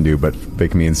augmentation can do, but they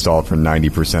can be installed for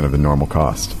 90% of the normal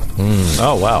cost.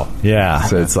 Oh, wow. Yeah.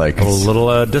 So it's like a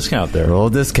little discount there. A little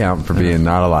discount for being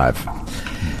not alive.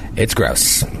 It's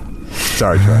gross.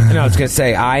 Sorry, Troy. No, I was going to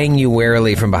say, eyeing you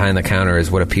warily from behind the counter is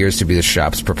what appears to be the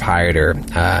shop's proprietor.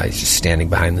 He's just standing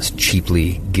behind this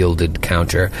cheaply gilded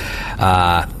counter.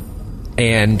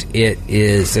 And it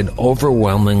is an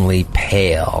overwhelmingly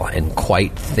pale and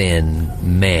quite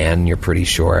thin man, you're pretty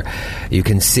sure. You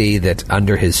can see that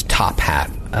under his top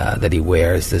hat that he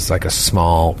wears, there's like a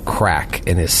small crack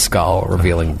in his skull,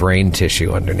 revealing brain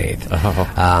tissue underneath.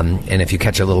 And if you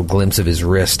catch a little glimpse of his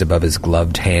wrist above his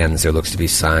gloved hands, there looks to be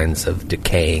signs of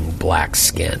decaying black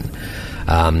skin.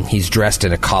 He's dressed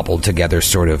in a cobbled-together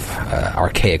sort of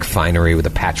archaic finery with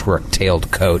a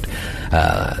patchwork-tailed coat,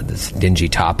 this dingy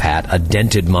top hat, a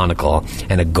dented monocle,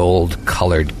 and a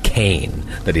gold-colored cane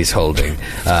that he's holding,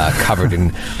 covered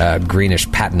in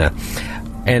greenish patina.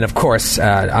 And, of course,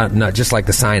 not just like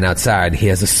the sign outside, he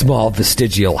has a small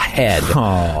vestigial head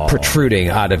protruding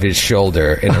out of his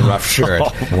shoulder in a rough shirt.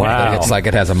 Wow. It's like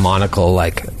it has a monocle,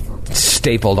 like,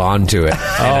 stapled onto it,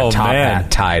 and a top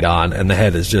hat tied on, and the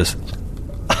head is just...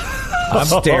 I'm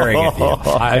staring at you,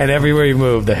 and everywhere you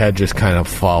move, the head just kind of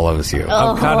follows you.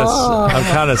 I'm kind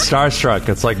of starstruck.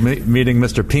 It's like meeting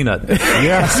Mr. Peanut.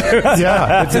 Yeah,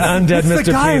 it's an undead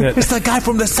Mr. Peanut. It's the guy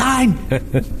from the sign.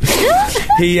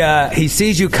 He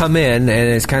sees you come in and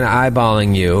is kind of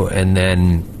eyeballing you, and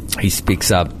then he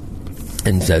speaks up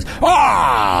and says,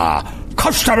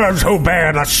 Customers who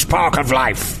bear the spark of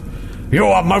life. You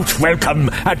are most welcome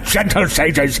at Gentle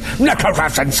Sages,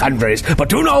 Necrographs and Sundries, but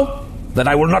do know that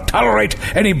I will not tolerate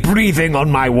any breathing on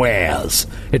my wares.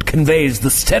 It conveys the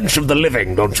stench of the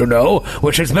living, don't you know,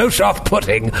 which is most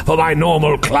off-putting for my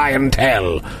normal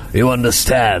clientele. You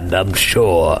understand, I'm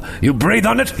sure. You breathe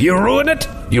on it, you ruin it,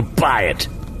 you buy it.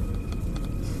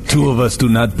 Two of us do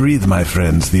not breathe, my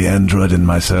friends, the android and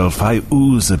myself. I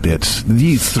ooze a bit.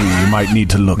 These three you might need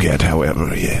to look at,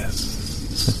 however,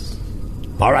 yes.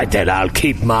 All right, then, I'll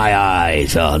keep my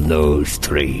eyes on those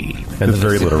three. And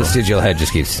the vestigial head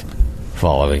just keeps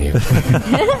following you.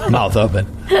 Mouth open.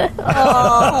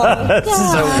 That's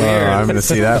so weird. I'm going to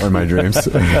see that in my dreams.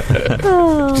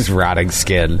 Just rotting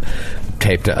skin,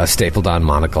 a stapled on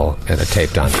monocle, and a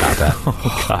taped on top hat.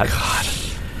 Oh, God.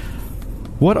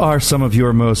 What are some of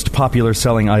your most popular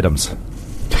selling items?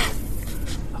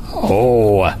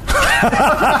 Oh.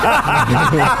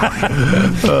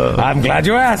 I'm glad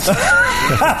you asked.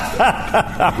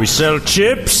 We sell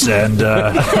chips and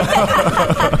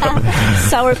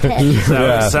Sour Patch.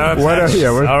 Sour Patch.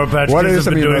 Sour Patch Kids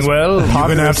have been doing well. You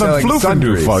can have some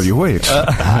Floofendoof while you wait.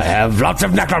 I have lots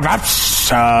of necrographs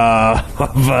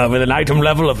with an item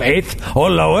level of 8th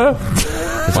or lower.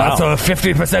 There's also a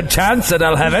 50% chance that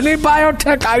I'll have any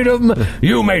biotech item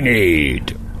you may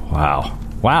need. Wow.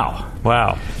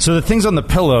 So the things on the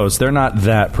pillows, they're not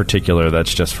that particular.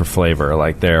 That's just for flavor.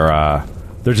 Like they're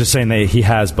just saying he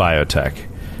has biotech.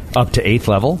 Up to 8th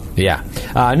level? Yeah.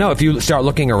 No, if you start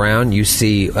looking around, you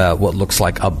see what looks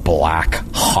like a black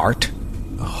heart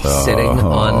sitting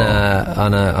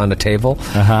on a table.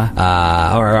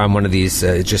 Or on one of these,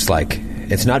 it's just like,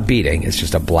 it's not beating, it's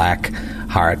just a black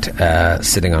heart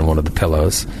sitting on one of the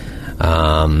pillows.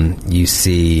 You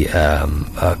see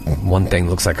one thing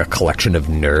looks like a collection of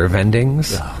nerve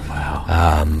endings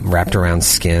wrapped around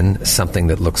skin, something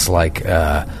that looks like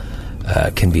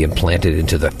can be implanted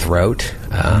into the throat.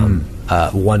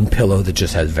 One pillow that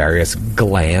just has various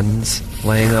glands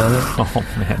laying on it. Oh,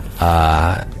 man.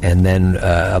 And then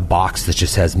a box that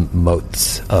just has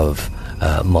motes of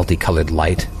multicolored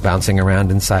light bouncing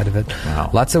around inside of it.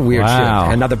 Wow. Lots of weird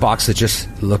shit. Another box that just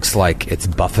looks like it's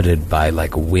buffeted by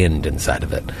like wind inside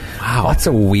of it. Wow. Lots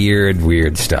of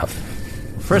weird stuff.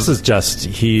 First is just,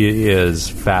 he is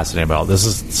fascinated about this.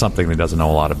 Is something he doesn't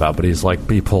know a lot about, but he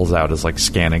pulls out his like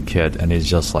scanning kit and he's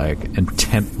just like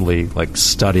intently like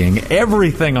studying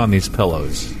everything on these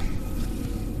pillows,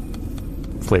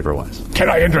 flavor wise. Can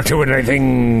I enter to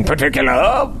anything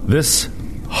particular? This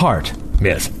heart.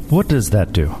 Yes. What does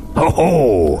that do?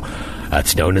 Oh,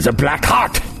 that's known as a black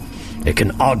heart. It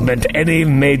can augment any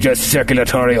major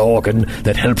circulatory organ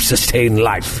that helps sustain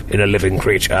life in a living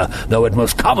creature, though it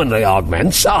most commonly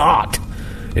augments a heart.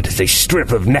 It is a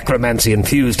strip of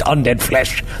necromancy-infused undead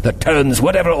flesh that turns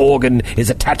whatever organ is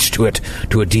attached to it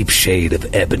to a deep shade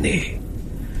of ebony.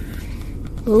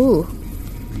 Ooh.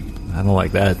 I don't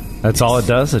like that. That's all it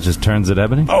does? It just turns it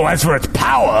ebony? Oh, as for its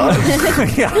power...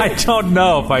 Yeah, I don't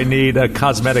know if I need a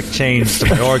cosmetic change to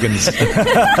my organs.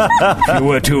 If you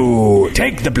were to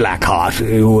take the black heart,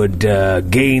 you would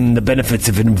gain the benefits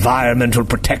of environmental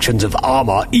protections of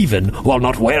armor, even while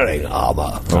not wearing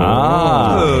armor.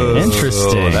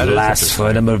 Interesting. That lasts for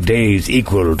a number of days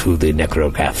equal to the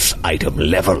necrograph's item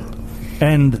level.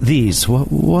 And these,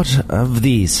 what of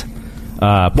these?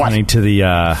 Pointing to the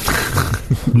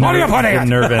what are you pointing at?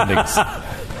 nerve endings.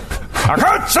 I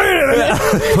can't see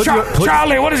anything.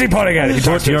 Charlie, what is he pointing at?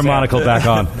 Put your monocle back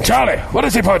on. Charlie, what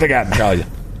is he pointing at? Charlie.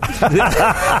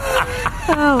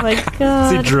 Oh my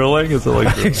god! Is he drooling? Is it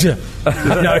like?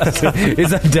 No,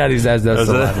 it's Daddy's eyes.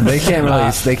 They can't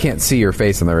really. They can't see your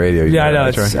face on the radio. Yeah, I know.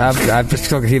 I'm just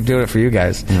going to keep doing it for you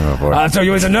guys. So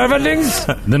you use the nerve endings?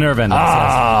 The nerve endings.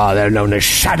 Yes. They're known as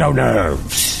shadow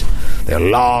nerves. They're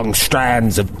long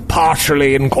strands of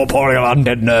partially incorporeal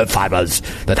undead nerve fibers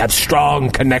that have strong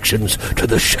connections to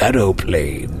the shadow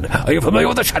plane. Are you familiar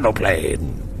with the shadow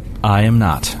plane? I am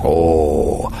not.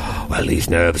 Oh, well,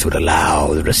 these nerves would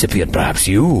allow the recipient, perhaps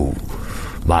you,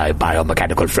 my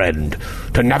biomechanical friend,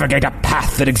 to navigate a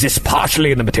path that exists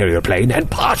partially in the material plane and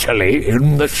partially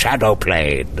in the shadow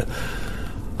plane.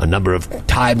 A number of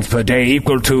times per day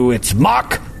equal to its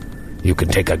mark, you can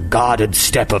take a guarded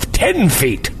step of 10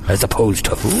 feet as opposed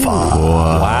to 5.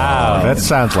 Wow. That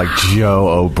sounds like Joe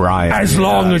O'Brien. As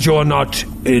long as you're not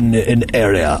in an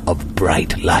area of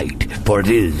bright light, for it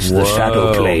is the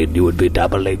shadow plane you would be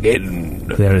doubling in.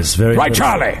 There is very... Right,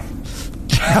 Charlie?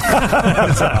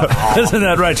 Isn't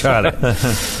that right, Charlie?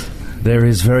 There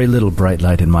is very little bright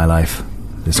light in my life.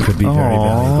 This could be very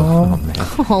valuable.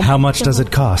 Oh, how much does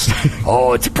it cost?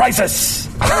 Oh, it's priceless.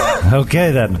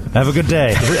 Okay, then. Have a good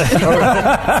day.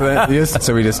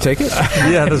 So we just take it?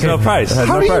 Yeah, there's no price.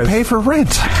 How do you pay for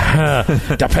rent?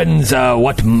 Depends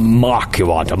what mark you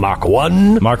want. A Mark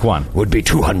 1? Mark 1. Would be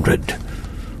 200.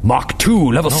 Mark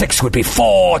 2, level 6 would be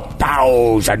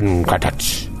 4,000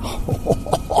 credits.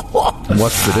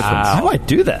 What's the difference? How do I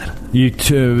do that? You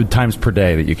 2 times per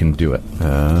day that you can do it.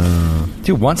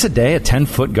 Dude, once a day, a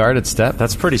 10-foot guarded step?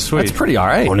 That's pretty sweet. That's pretty all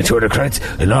right. Only 200 credits,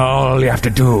 and all you have to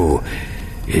do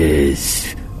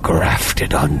is graft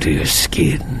it onto your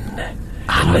skin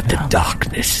and let the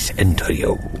darkness enter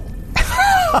you.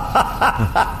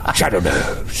 Shadow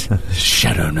nerves.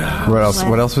 Shadow nerves.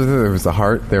 What else was there? There was the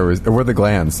heart. There were the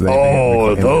glands.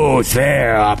 Those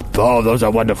there. Oh, those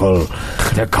are wonderful.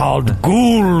 They're called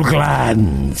ghoul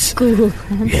glands. Ghoul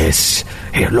glands. Yes.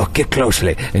 Here, look, get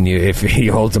closely. And if he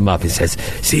holds them up, he says,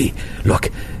 "See, look."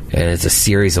 And it's a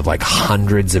series of like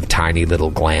hundreds of tiny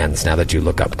little glands now that you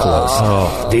look up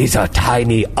close. These are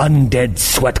tiny undead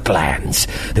sweat glands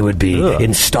that would be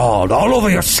installed all over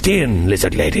your skin,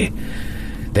 lizard lady.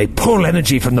 They pull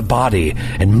energy from the body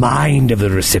and mind of the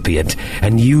recipient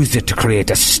and use it to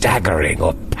create a staggering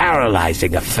or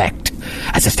paralyzing effect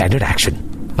as a standard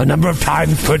action. A number of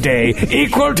times per day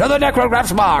equal to the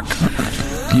necrograph's mark.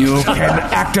 You can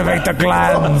activate the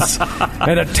glands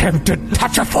and attempt to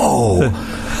touch a foe.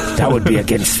 That would be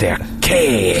against their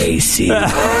KAC.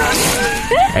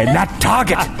 And that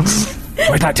target...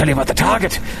 Wait, I tell you about the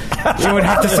target. You would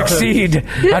have to succeed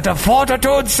at a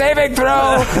fortitude saving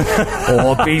throw,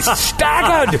 or be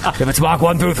staggered if it's Mark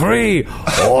 1 through 3,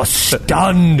 or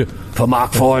stunned for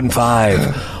Mark 4 and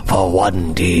 5 for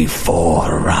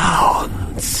 1d4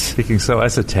 rounds. Speaking so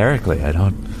esoterically,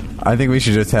 I think we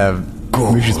should just have...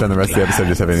 We should spend the rest of the episode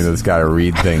just having this guy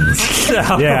read things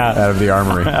out of the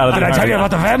armory. Did I tell you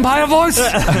about the vampire voice?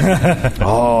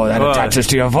 Oh, that attaches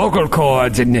to your vocal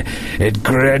cords and it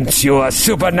grants you a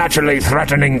supernaturally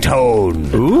threatening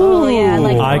tone. Ooh, yeah, I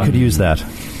like that. I could use that.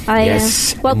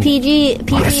 Yes. Well, PG.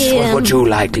 Yes, what would you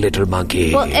like, little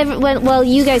monkey? Well,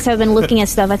 you guys have been looking at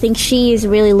stuff. I think she is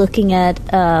really looking at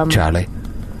Charlie.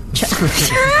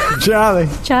 Charlie.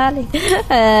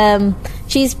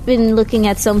 She's been looking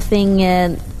at something.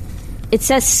 It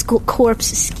says corpse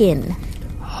skin,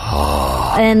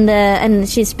 and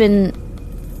she's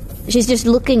just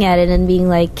looking at it and being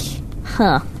like,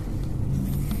 "Huh."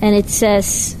 And it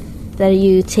says that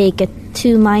you take a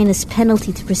 2-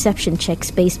 penalty to perception checks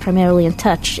based primarily on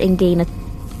touch and gain a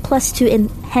 +2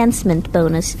 enhancement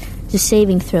bonus to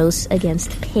saving throws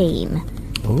against pain.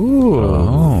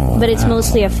 Ooh. But it's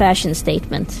mostly a fashion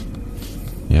statement.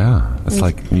 Yeah. It's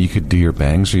like you could do your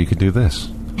bangs or you could do this.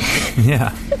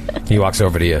 Yeah. He walks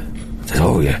over to you. Says,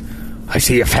 "Oh, yeah. I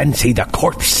see you fancy the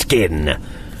corpse skin.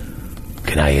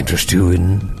 Can I interest you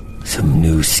in some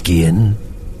new skin?"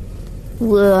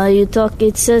 Well,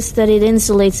 it says that it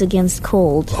insulates against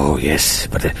cold. Oh, yes,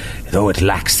 but though it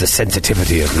lacks the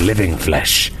sensitivity of living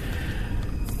flesh,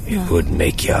 It would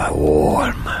make you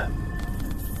warm.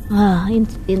 Ah,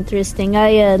 interesting.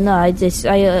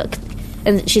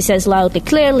 And she says loudly,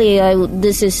 clearly,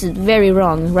 this is very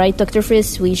wrong, right, Dr.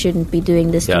 Friss? We shouldn't be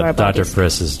doing this to our Dr. bodies.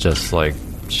 Friss is just, like,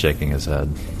 shaking his head.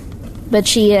 But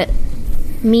she,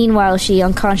 meanwhile, she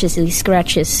unconsciously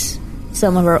scratches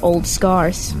some of her old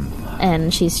scars.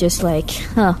 And she's just like,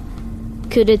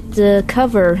 could it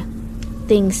cover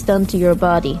things done to your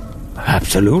body?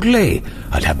 Absolutely.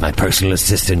 I'd have my personal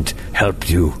assistant help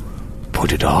you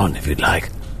put it on if you'd like.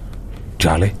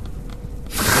 Charlie?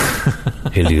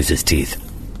 He'll use his teeth.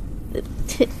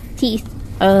 Teeth?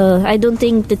 I don't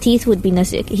think the teeth would be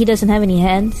necessary. He doesn't have any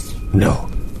hands? No.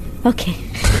 Okay.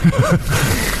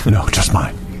 No, just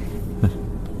mine.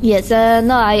 Yes,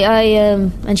 no,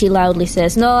 and she loudly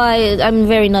says, no, I'm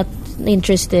very not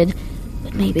interested.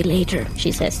 But maybe later,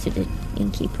 she says to the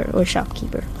innkeeper or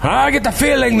shopkeeper. I get the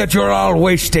feeling that you're all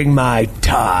wasting my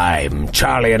time.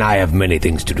 Charlie and I have many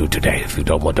things to do today. If you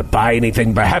don't want to buy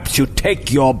anything, perhaps you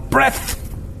take your breath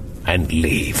and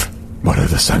leave. What are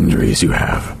the sundries you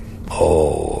have?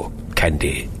 Oh,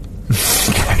 candy.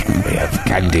 We have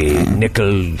candy, a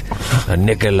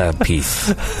nickel a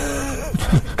piece.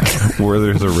 Were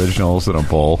there's originals in a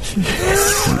bowl?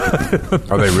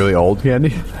 Are they really old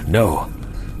candy? No,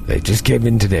 they just came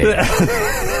in today.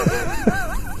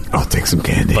 I'll take some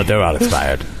candy. But they're all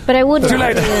expired. But I would Too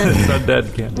like late.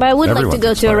 to, but I would like to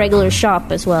go to a regular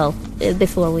shop as well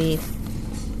before we.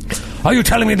 Are you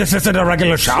telling me this isn't a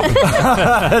regular shop?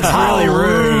 That's really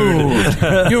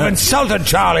rude. You've insulted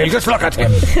Charlie. Just look at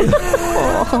him.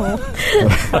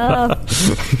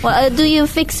 Do you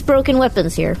fix broken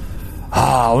weapons here?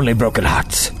 Only broken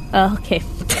hearts. Oh, okay.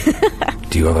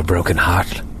 Do you have a broken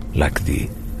heart like the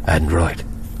android?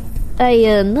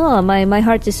 No, my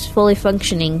heart is fully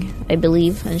functioning, I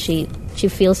believe, and she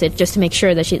feels it just to make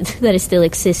sure that that it still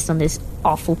exists on this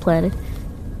awful planet.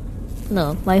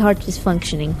 No, my heart is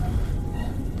functioning.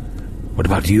 What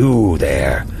about you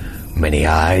there? Many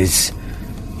eyes.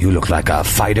 You look like a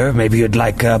fighter. Maybe you'd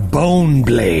like a bone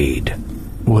blade.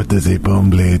 What does a bone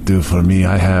blade do for me?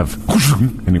 I have...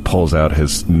 And he pulls out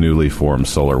his newly formed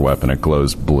solar weapon. It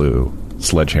glows blue.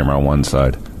 Sledgehammer on one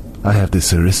side. I have the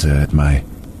Sarissa at my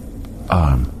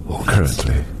arm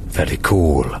currently. Very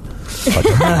cool.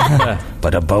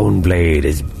 But a bone blade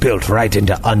is built right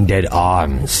into undead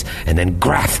arms and then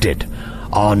grafted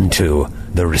onto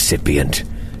the recipient.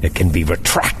 It can be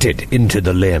retracted into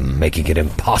the limb, making it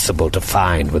impossible to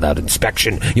find without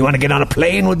inspection. You want to get on a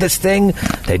plane with this thing?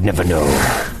 They'd never know.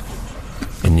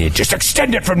 And you just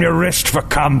extend it from your wrist for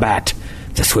combat.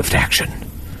 It's a swift action.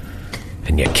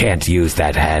 And you can't use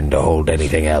that hand to hold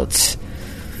anything else.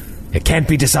 It can't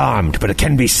be disarmed, but it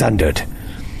can be sundered.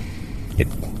 It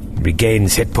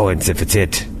regains hit points if it's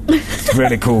it. It's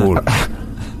really cool.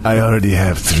 I already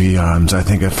have 3 arms. I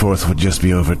think a 4th would just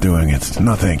be overdoing it.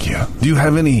 No, thank you. Do you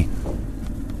have any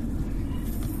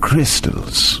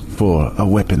crystals for a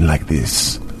weapon like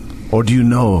this? Or do you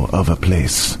know of a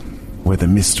place where the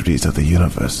mysteries of the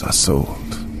universe are sold?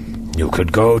 You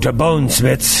could go to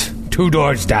Bonesmith's, 2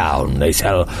 doors down. They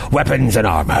sell weapons and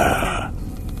armor.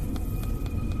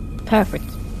 Perfect.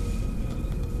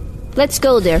 Let's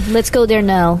go there. Let's go there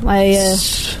now.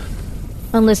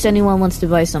 Unless anyone wants to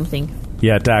buy something.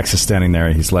 Yeah, Dax is standing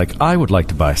there. He's like, I would like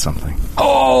to buy something.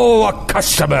 Oh, a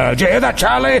customer. Did you hear that,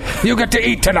 Charlie? You get to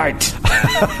eat tonight.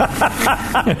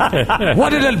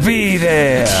 What'll it be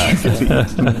there?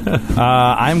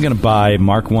 I'm going to buy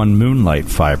Mark I Moonlight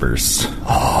Fibers.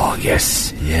 Oh,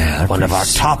 yes. Yeah, one of our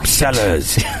top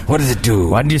sellers. What does it do?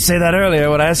 Why didn't you say that earlier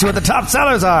when I asked you what the top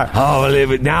sellers are? Oh,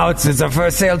 well, now it's our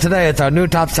first sale today. It's our new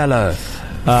top seller.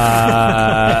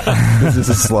 This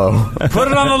is slow. Put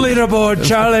it on the leaderboard,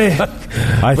 Charlie.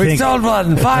 We sold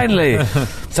one, finally.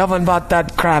 Someone bought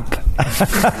that crap.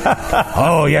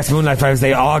 Oh, yes, Moonlight Fibers,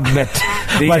 they augment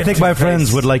the I think my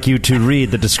friends would like you to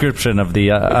read the description of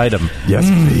the item. Yes,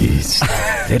 please.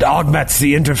 It augments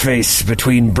the interface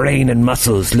between brain and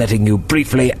muscles, letting you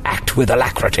briefly act with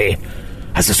alacrity.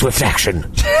 As a swift action,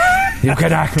 you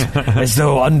can act as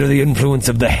though under the influence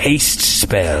of the haste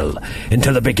spell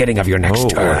until the beginning of your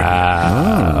next turn.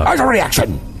 As a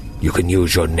reaction, you can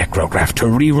use your necrograph to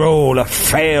re-roll a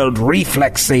failed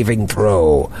reflex saving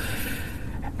throw.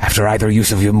 After either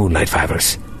use of your Moonlight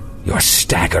Fibers, you're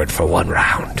staggered for 1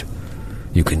 round.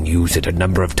 You can use it a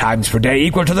number of times per day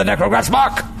equal to the necrograph's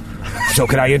mark. So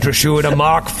can I interest you in a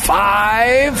Mark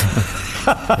 5?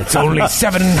 It's only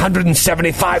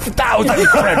 775,000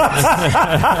 credits.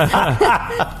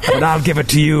 But I'll give it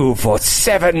to you for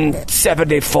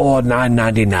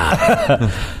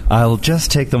 $774,999. I'll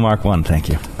just take the Mark I, thank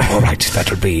you. All right,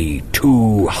 that'll be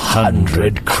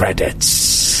 200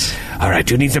 credits. All right,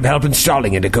 you need some help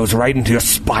installing it. It goes right into your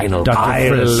spinal. Dr.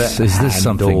 Friss, is this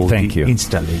something? Thank you.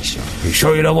 Installation. You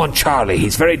sure you don't want Charlie?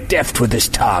 He's very deft with his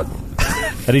tongue.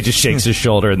 And he just shakes his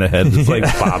shoulder and the head is like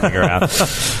bobbing around.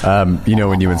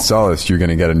 When you install this, you're going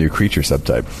to get a new creature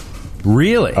subtype.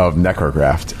 Really? Of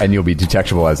Necrograft, and you'll be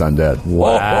detectable as undead.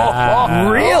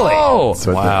 Wow. Really?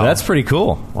 So Wow. That's pretty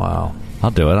cool. Wow. I'll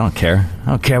do it. I don't care. I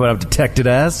don't care what I'm detected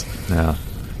as. Yeah.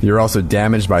 You're also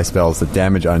damaged by spells that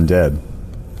damage undead.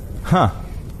 Huh.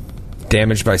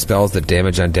 Damaged by spells that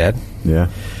damage undead? Yeah.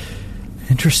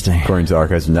 Interesting. According to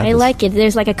Archives of Nexus. I like it.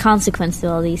 There's like a consequence to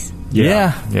all these.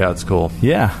 Yeah. Yeah, it's cool.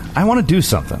 Yeah. I want to do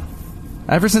something.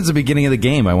 Ever since the beginning of the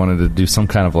game, I wanted to do some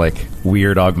kind of like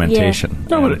weird augmentation.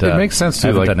 No, but it makes sense I too.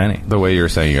 haven't Like done any. the way you're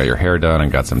saying you got your hair done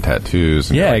and got some tattoos.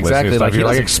 And Yeah, you're, like, listening exactly. to stuff. Like he you're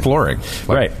like doesn't- exploring.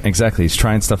 Like, Right. Exactly. He's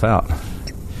trying stuff out.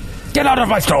 Get out of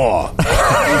my store!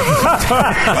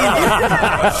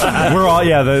 We're all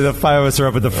the five of us are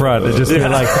up at the front and just be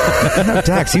like,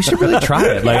 Dax, you should really try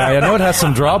it. Like I know it has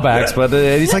some drawbacks, but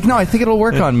he's like, no, I think it'll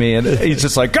work on me. And he's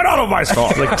just like, get out of my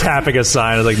store. Like tapping a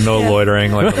sign, like no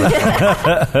loitering. Like,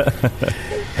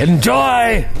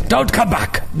 Enjoy! Don't come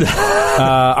back!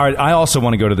 all right, I also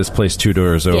want to go to this place 2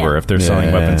 doors over if they're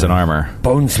selling weapons and armor.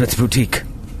 Bonesmith's Boutique.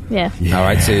 Yeah. All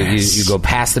right, so you go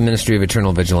past the Ministry of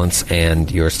Eternal Vigilance,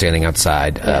 and you're standing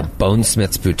outside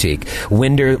Bonesmith's Boutique.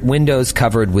 Windows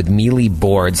covered with mealy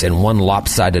boards and one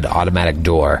lopsided automatic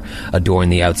door adorn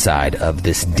the outside of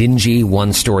this dingy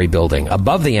one-story building.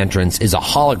 Above the entrance is a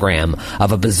hologram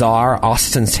of a bizarre,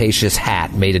 ostentatious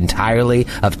hat made entirely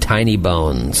of tiny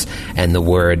bones, and the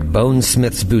word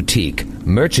Bonesmith's Boutique,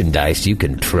 merchandise you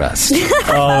can trust.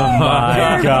 Oh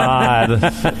my god!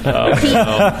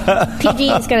 PG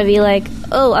is gonna be like,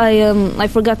 oh, I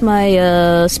forgot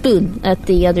my spoon at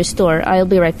the other store. I'll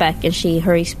be right back. And she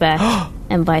hurries back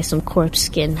and buys some corpse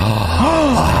skin.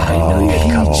 I know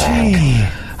you'd come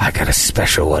back. I got a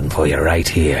special one for you right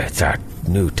here. It's our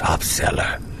new top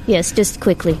seller. Yes, just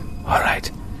quickly. All right.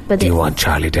 But Do you want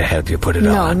Charlie to help you put it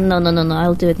No, on? no.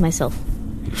 I'll do it myself.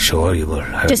 You sure you will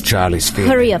hurt Just Charlie's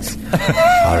feelings? hurry up.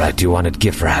 All right. Do you want it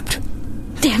gift wrapped?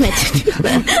 Damn it!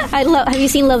 Have you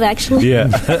seen Love Actually? Yeah.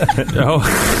 That's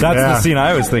the scene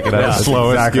I was thinking of. Yeah. The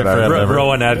slowest Exactly gift wrap ever.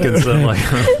 Rowan Atkinson.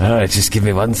 Like, All right. Just give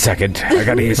me 1 second. I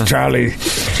got to use Charlie.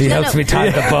 He helps me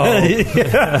tie the bow.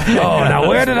 Oh, now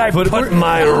where did I put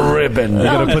my ribbon? You're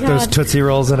gonna Oh, put those God. Tootsie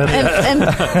Rolls in it.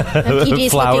 And PG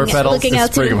is Flower petals, looking the out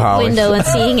to sprig the of holly. window and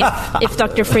seeing if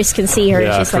Dr. Frisk can see her.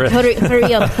 Yeah, and she's like, Frisk.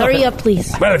 hurry up,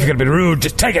 please. Well, if you're going to be rude,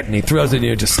 just take it. And he throws it in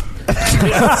you. Just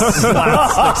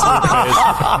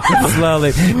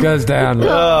slowly goes down.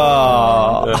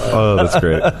 Oh, that's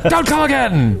great. Don't come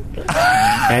again.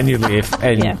 And you leave.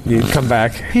 And you come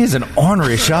back. He's an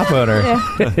ornery shop owner.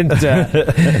 And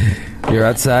You're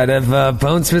outside of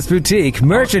Bonesmith's Boutique.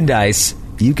 Merchandise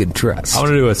you can trust. I want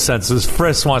to do a census.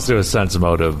 Frisk wants to do a sense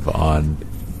motive on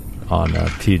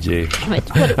PG.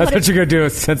 What I thought you were going to do a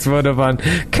sense motive on,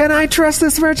 can I trust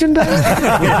this merchandise?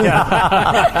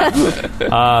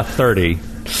 30.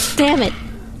 Damn it.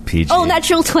 PG. Oh,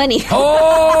 natural 20.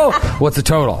 Oh! What's the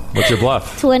total? What's your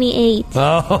bluff? 28.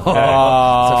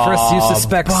 So first you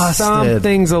suspect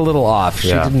something's a little off. She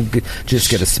Yeah. didn't just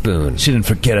get a spoon. She didn't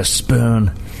forget a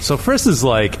spoon. So Frisk is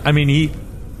like, I mean,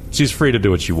 she's free to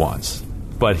do what she wants,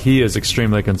 but he is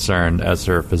extremely concerned as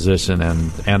her physician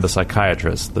and a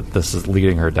psychiatrist that this is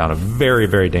leading her down a very,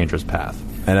 very dangerous path.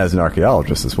 And as an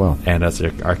archaeologist as well. And as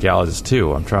an archaeologist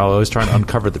too, I'm always trying to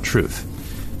uncover the truth.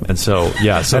 And so,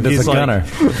 so And as he's a like, gunner.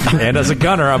 And as a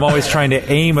gunner, I'm always trying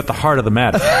to aim at the heart of the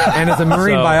matter. And as a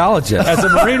marine So, biologist. As a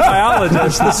marine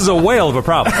biologist, this is a whale of a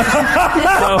problem.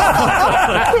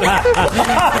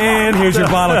 And here's your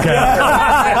bottle cap.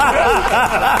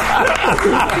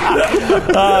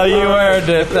 Oh, you earned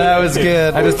it. That was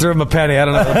good. I just threw him a penny. I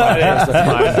don't know. That's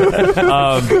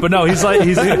fine. But no, he's like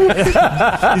he's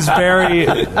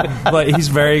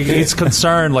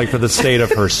concerned like for the state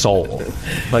of her soul.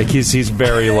 Like he's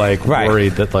very like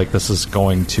worried that like this is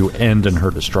going to end in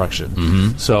her destruction.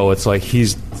 Mm-hmm. So it's like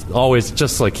he's always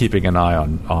just like keeping an eye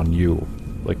on you,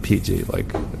 like PG,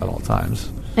 like at all times.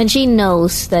 And she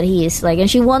knows that he is like, and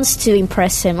she wants to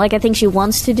impress him. Like, I think she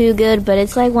wants to do good, but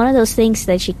it's like one of those things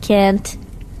that she can't.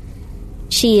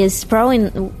 She is probably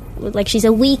like she's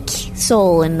a weak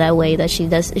soul in that way that she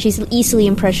does. She's easily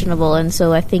impressionable, and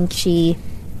so I think she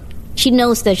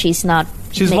knows that she's not.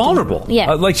 She's vulnerable.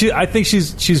 Yeah, I think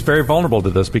she's very vulnerable to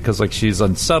this because like she's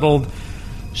unsettled.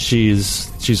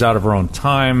 She's out of her own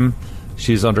time.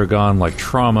 She's undergone like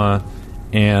trauma,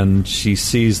 and she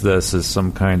sees this as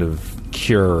some kind of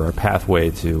cure or pathway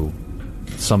to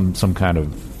some kind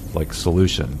of like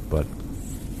solution. But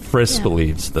Frisk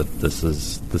believes that this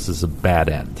is a bad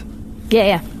end.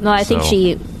 Yeah. No, I think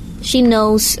she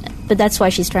knows, but that's why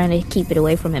she's trying to keep it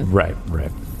away from him. Right.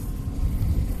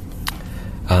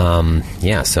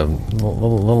 So a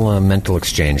little mental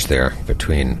exchange there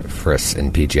between Frisk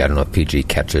and PG. I don't know if PG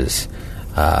catches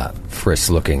Frisk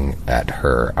looking at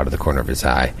her out of the corner of his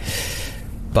eye.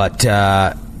 But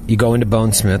you go into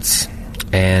Bonesmith's,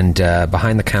 and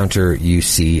behind the counter you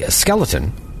see a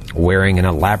skeleton wearing an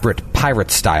elaborate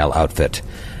pirate-style outfit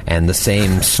and the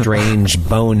same strange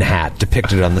bone hat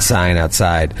depicted on the sign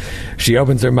outside. She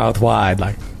opens her mouth wide,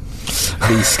 like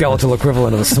the skeletal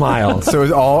equivalent of a smile. So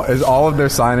is all of their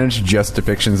signage just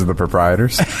depictions of the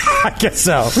proprietors? I guess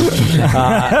so.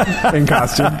 In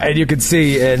costume. And you can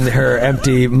see in her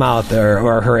empty mouth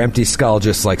or her empty skull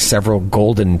just like several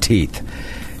golden teeth.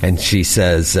 And she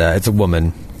says, it's a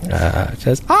woman,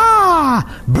 says,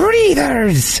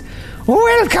 breathers!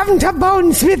 Welcome to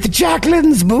Bonesmith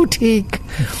Jacqueline's boutique.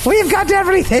 We've got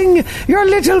everything your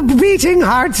little beating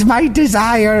hearts might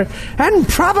desire, and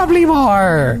probably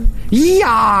more.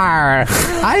 Yar!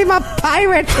 I'm a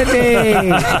pirate today.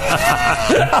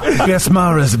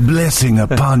 Besmara's blessing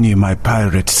upon you, my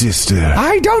pirate sister.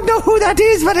 I don't know who that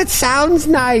is, but it sounds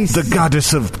nice. The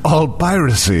goddess of all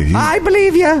piracy. I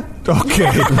believe you. Okay.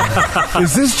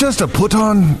 Is this just a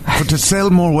put-on to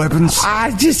sell more weapons?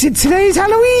 Today's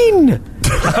Halloween.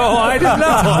 Oh, I didn't know.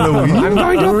 Halloween? I'm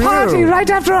going to a party right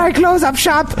after I close up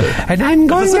shop, and I'm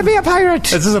going to be a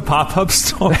pirate. Is this a pop-up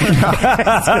store?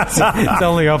 It's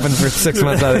only open for 6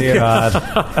 months out of the year.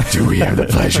 Do we have the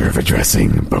pleasure of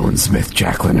addressing Bonesmith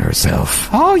Jacqueline herself?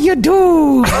 Oh, you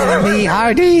do, me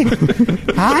Hardy.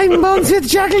 I'm Bonesmith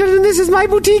Jacqueline, and this is my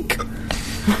boutique.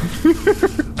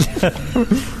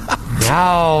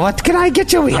 Now, what can I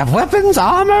get you? We have weapons,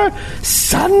 armor,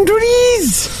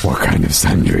 sundries. What kind of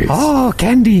sundries? Oh,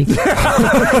 candy. It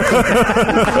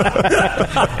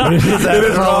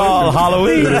is all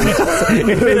Halloween.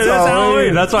 It is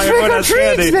Halloween. That's why everyone has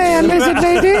candy. Trick or treats there, lizard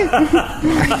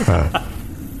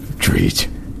lady. Treat.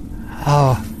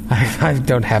 Oh, I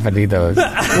don't have any of those.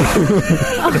 I'm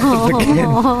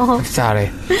sorry.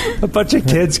 A bunch of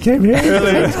kids came here.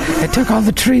 I took all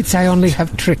the treats. I only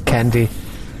have trick candy.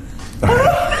 But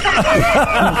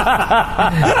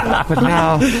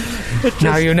now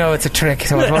you know it's a trick,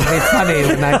 so it won't be funny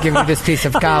when I give you this piece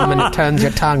of gum and it turns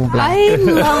your tongue black. I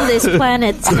love this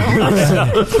planet so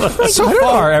much. So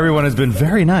far, everyone has been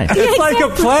very nice. It's like a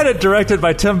planet directed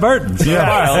by Tim Burton.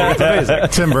 Yeah. It's amazing.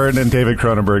 Tim Burton and David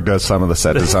Cronenberg does some of the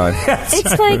set design.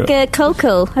 It's like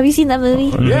Coco. Have you seen that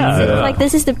movie? Yeah. Like,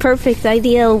 this is the perfect,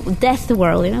 ideal death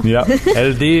world, you know? Yeah.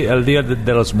 El Día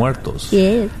de los Muertos.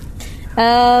 Yeah.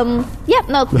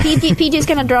 PG's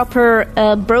gonna drop her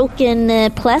broken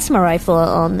plasma rifle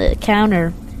on the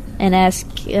counter and ask,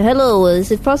 hello, is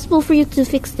it possible for you to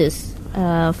fix this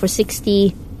for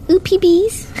 60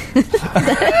 OOPBs?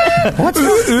 What's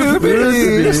wrong?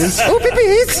 OOPBs?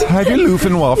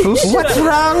 Hageloof waffles. What's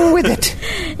wrong with it?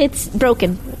 It's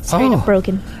broken. Straight up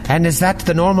broken. And is that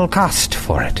the normal cost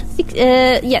for it?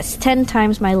 Yes, 10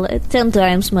 times my weapon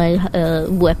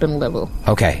level.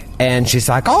 Okay, and she's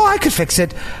like, oh, I could fix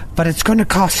it, but it's going to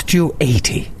cost you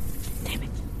 80. Damn it.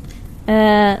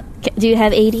 Do you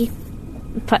have 80?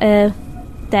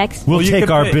 Dax? We'll take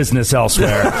our business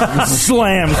elsewhere.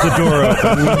 Slams the door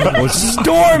open,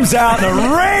 storms out in a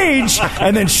rage,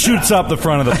 and then shoots up the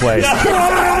front of the place.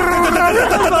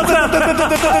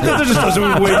 Just goes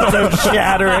window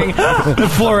shattering, the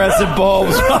fluorescent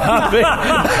bulbs popping.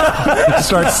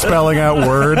 Starts spelling out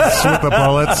words with the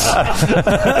bullets.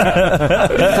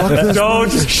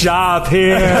 Don't shop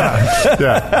here.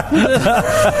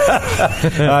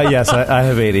 Yes, I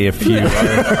have 80 if you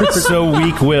are so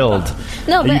weak-willed.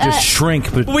 No, but you just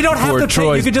shrink before we don't have to pay.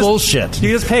 Troy's you can just, bullshit. You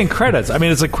can just pay in credits. I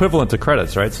mean, it's equivalent to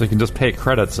credits, right? So you can just pay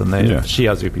credits, and if she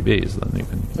has UPBs, then you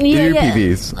can.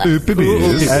 UPBs.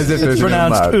 UPBs. As if there's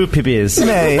Pronounced OOPBs,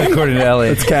 according to Ellie.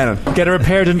 It's canon. Get it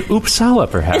repaired in Uppsala,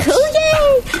 perhaps.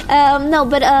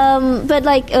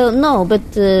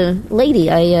 Lady,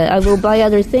 I will buy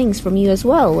other things from you as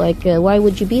well. Like, why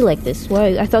would you be like this?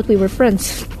 Why? I thought we were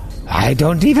friends. I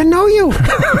don't even know you. We were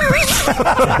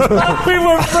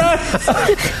friends. The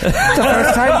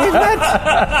first time we met.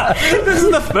 This is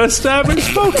the first time we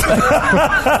spoke.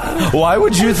 Why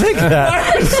would you think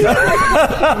that?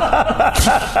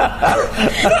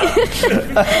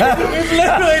 We've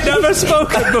literally never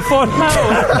spoken before now.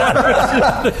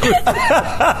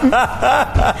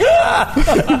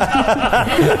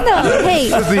 No, hey.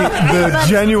 The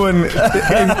genuine,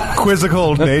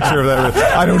 quizzical nature of that.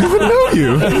 I don't even know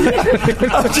you.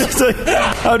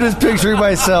 I'm just picturing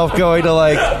myself going to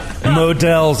like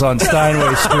Modell's on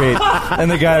Steinway Street, and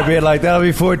the guy being like, "That'll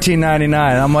be $14.99."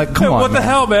 I'm like, "Come on, what the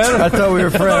hell, man? I thought we were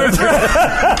friends."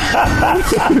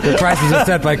 The prices are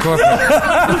set by corporate.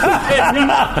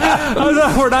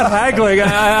 We're not haggling.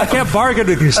 I can't bargain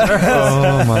with you, sir.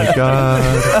 Oh my god!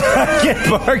 I can't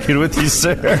bargain with you,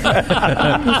 sir.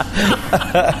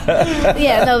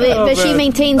 Yeah, no, but she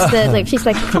maintains the she's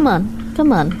like, come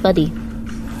on, buddy.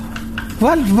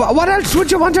 What else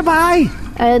would you want to buy?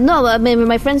 No, I mean,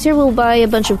 my friends here will buy a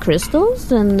bunch of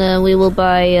crystals, and we will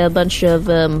buy a bunch of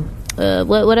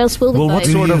what else will we buy? Well, what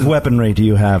sort of weaponry do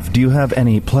you have? Do you have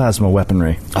any plasma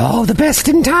weaponry? Oh, the best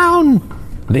in town.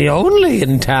 The only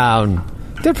in town.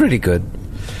 They're pretty good.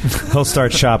 He'll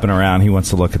start shopping around. He wants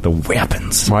to look at the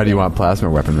weapons. Why do you want plasma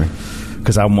weaponry?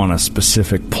 Because I want a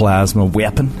specific plasma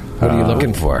weapon. What are you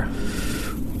looking for?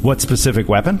 What specific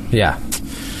weapon? Yeah.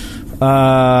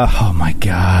 Oh my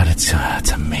god, it's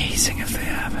amazing if they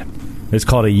have it. It's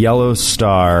called a Yellow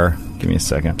Star. Give me a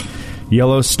second.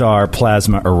 Yellow Star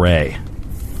Plasma Array.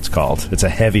 It's called. It's a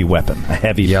heavy weapon, a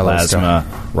heavy Yellow plasma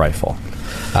rifle.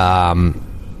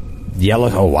 Yellow.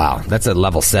 Oh wow, that's a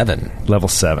level 7. Level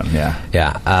 7. Yeah.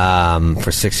 Yeah.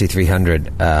 For 6,300.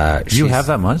 You have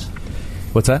that much?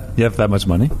 What's that? You have that much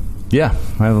money? Yeah,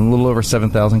 I have a little over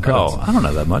 7,000 credits. Oh, I don't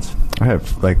have that much. I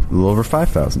have like a little over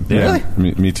 5,000. Yeah.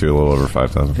 Really? Me too. A little over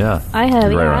 5,000. Yeah. I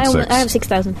have, Right around 6. I have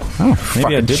 6,000. Oh,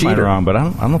 maybe I did mine cheater. wrong, but I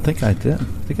don't think I did. I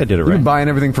think I did it You've right. been buying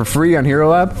everything for free on Hero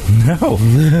Lab?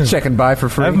 No. Check and buy for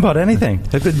free? I haven't bought anything.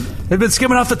 They've been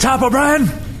skimming off the top, O'Brien.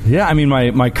 Yeah, I mean,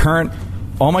 all my current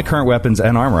weapons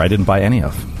and armor, I didn't buy any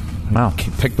of. Wow.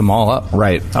 Picked them all up.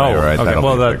 Right. Oh, right. okay. That'll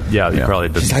Well, be that, quick. yeah, you probably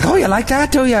did. She's like, oh, you like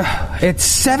that, do you? It's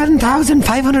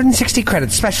 7,560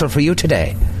 credits special for you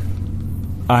today.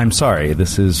 I'm sorry,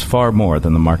 this is far more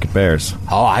than the market bears.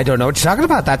 Oh, I don't know what you're talking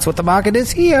about. That's what the market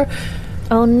is here.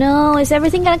 Oh no, is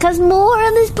everything going to cost more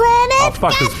on this planet? Oh,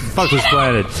 fuck this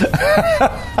planet.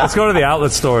 Let's go to the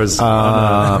outlet stores.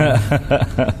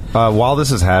 While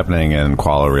this is happening and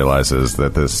Qualo realizes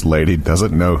that this lady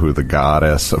doesn't know who the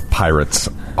goddess of pirates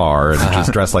are and she's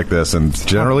dressed like this and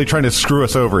generally trying to screw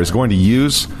us over, is going to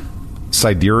use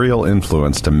sidereal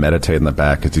influence to meditate in the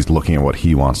back as he's looking at what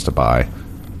he wants to buy.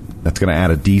 That's going to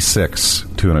add a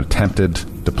D6 to an attempted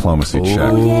diplomacy check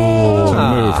to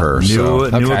move her.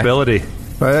 New ability.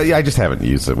 Yeah, I just haven't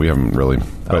used it. We haven't really.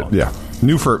 But yeah,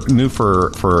 new for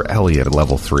Elliot at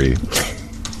level 3.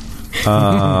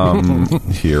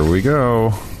 Here we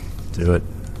go. Do it.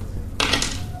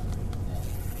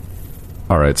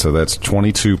 All right, so that's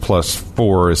 22 plus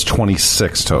 4 is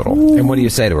 26 total. And what do you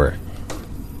say to her?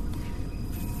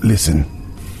 Listen.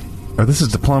 Oh, this is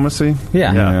diplomacy?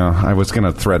 Yeah. I was going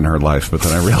to threaten her life, but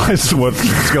then I realized what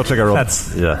skill check I rolled.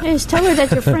 Just tell her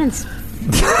that you're friends.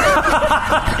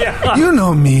 You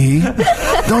know me.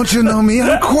 Don't you know me?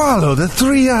 I'm Qualo, the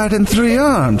 3-eyed and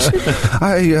 3-armed.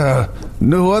 I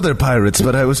know other pirates,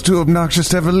 but I was too obnoxious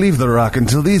to ever leave the rock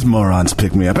until these morons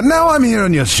picked me up. And now I'm here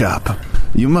in your shop.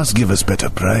 You must give us better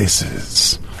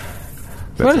prices.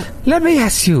 Well, let me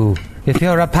ask you, if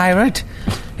you're a pirate,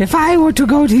 if I were to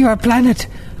go to your planet,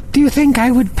 do you think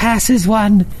I would pass as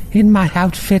one in my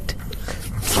outfit?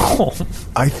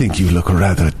 I think you look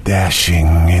rather dashing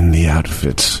in the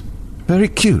outfit. Very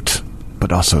cute,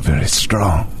 but also very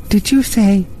strong. Did you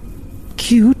say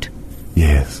cute?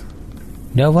 Yes.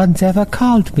 No one's ever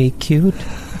called me cute.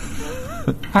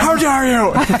 How dare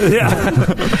you! Get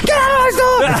out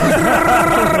of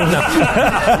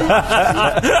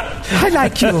I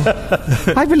like you.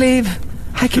 I believe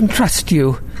I can trust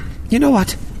you. You know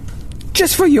what?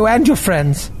 Just for you and your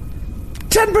friends.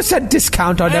 10%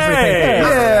 discount on everything.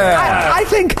 Yeah.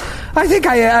 I think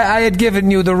I had given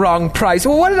you the wrong price.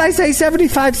 Well, what did I say?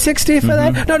 75.60 for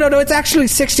that? No. It's actually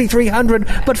 6,300.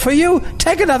 But for you,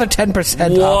 take another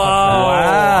 10%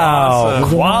 Wow.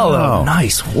 Qualo.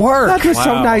 Nice work. That was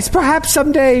so nice. Perhaps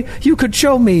someday you could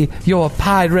show me your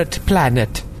pirate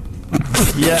planet. We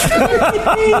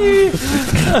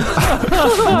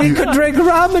could drink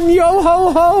rum and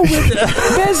yo-ho-ho with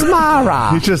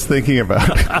Besmara. He's just thinking about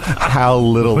how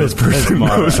little this person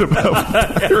knows about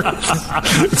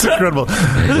pirates. It's incredible.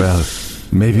 Well,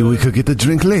 maybe we could get the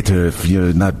drink later if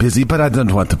you're not busy, but I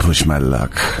don't want to push my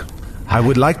luck. I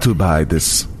would like to buy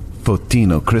this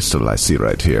Fotino crystal I see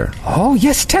right here. Oh,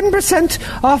 yes, 10%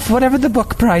 off whatever the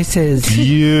book price is.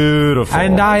 Beautiful.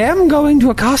 And I am going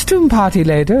to a costume party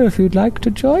later if you'd like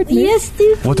to join me. Yes,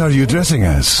 dude. What are you dressing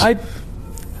as?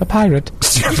 a pirate.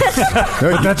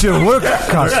 But that's your work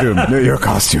costume. No, your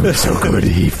costume is so good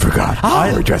he forgot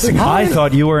you were dressing up. I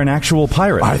thought you were an actual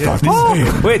pirate. I thought the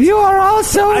same. Wait, You are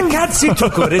also... I can't see too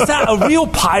good. Is that a real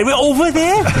pirate over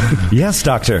there? Yes,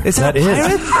 Doctor. Is that a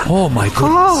pirate? Oh, my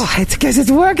goodness. Oh, I guess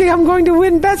it's working. I'm going to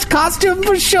win best costume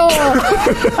for sure.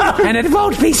 And it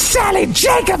won't be Sally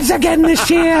Jacobs again this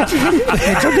year.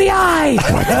 It'll be I,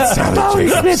 What did Sally Bone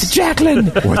Jenkins? Smith Jacqueline,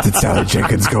 What did Sally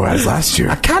Jenkins go as last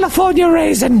year? California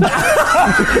raisin.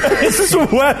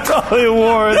 Sweat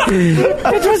Hollywood.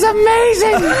 It was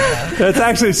amazing. It's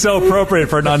actually so appropriate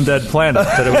for an undead planet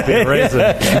that it would be a raisin.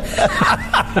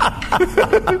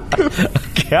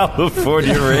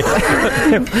 California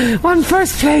raisin. Won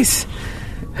first place.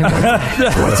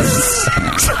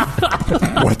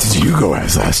 What did you go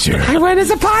as last year? I went as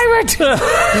a pirate.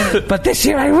 But this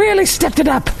year I really stepped it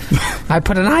up. I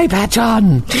put an eye patch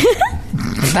on.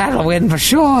 That'll win for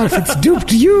sure if it's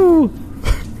duped you.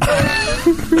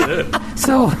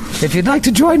 So, if you'd like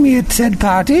to join me at said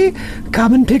party,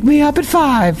 come and pick me up at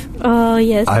 5. Oh,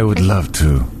 yes. I would love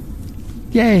to.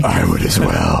 Yay. I would as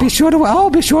well. Be sure to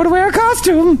wear a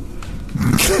costume.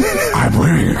 I'm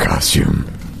wearing a costume.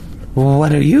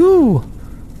 What are you?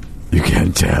 You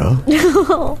can't tell.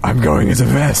 I'm going as a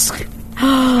Vesk.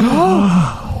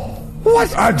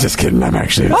 What? I'm just kidding. I'm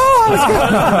actually.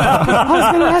 I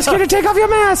was going to ask you to take off your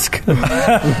mask.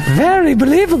 Very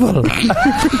believable.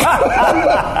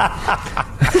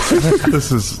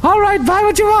 This is... All right, buy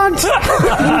what you want.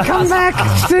 And come back.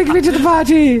 Take me to the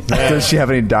party. Does she have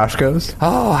any dashkos?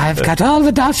 Oh, I've got all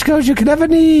the dashkos you could ever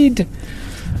need.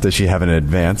 Does she have an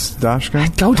advanced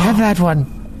dashko? Don't have that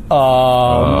one.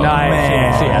 Oh,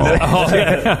 nice.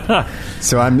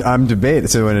 So I'm debating.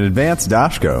 So an advanced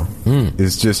dashko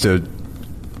is just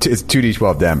it's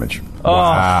 2d12 damage.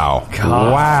 Wow.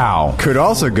 Wow. Could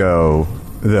also go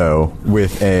though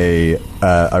with a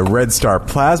Red Star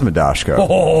plasma dashko.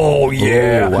 Oh,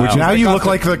 yeah. Which now you look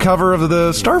like the cover of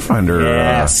the Starfinder.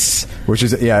 Yes. Which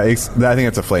is I think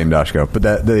it's a flame dashko, but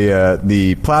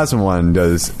the plasma one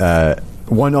does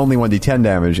only 1d10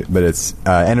 damage, but it's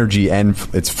energy and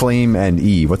it's flame and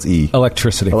E. What's E?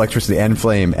 Electricity. Electricity and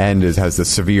flame, and it has the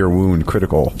severe wound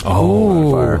critical.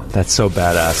 Oh, that's so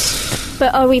badass.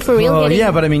 But are we for real Well, getting...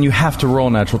 yeah, but I mean, you have to roll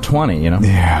natural 20, you know?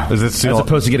 Yeah. Is it As still...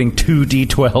 opposed to getting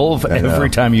 2d12 every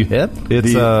time you hit.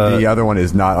 It's the other one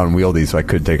is not unwieldy, so I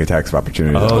could take attacks of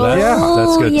opportunity.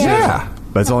 That's good yeah. too.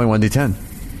 But it's only 1d10.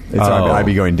 I'd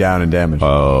be going down in damage.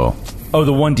 Oh,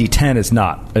 the 1d10 is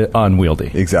not unwieldy.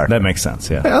 Exactly. That makes sense,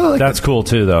 yeah. That's cool,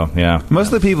 too, though, yeah.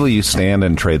 Most of the people you stand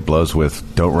and trade blows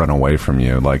with don't run away from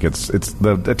you. Like, it's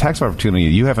the attacks of opportunity.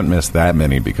 You haven't missed that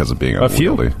many because of being A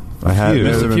few. unwieldy. I have.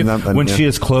 There's a few. When she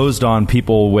is closed on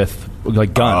people with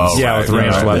like guns, with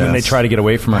ranged right, weapons, and they yes. try to get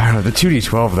away from I her. don't know, the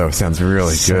 2d12 though sounds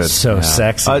really good. So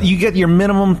sexy. You get your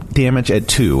minimum damage at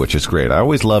 2, which is great. I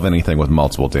always love anything with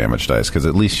multiple damage dice because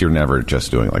at least you're never just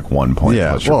doing like 1 point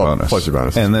plus your bonus. Plus your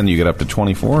bonus. And then you get up to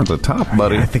 24 at the top,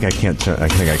 buddy. I think I can't turn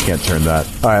that.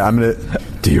 All right, I'm gonna.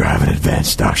 Do you have an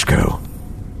advanced dashko?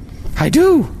 I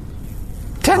do.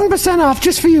 10% off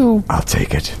just for you. I'll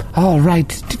take it. All right.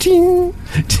 Cha-ching.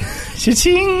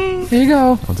 Cha-ching. There you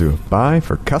go. I'll do a buy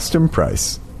for custom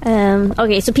price.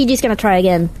 Okay, so PG's gonna try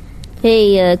again.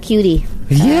 Hey, cutie.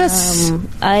 Yes.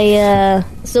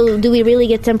 So do we really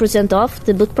get 10% off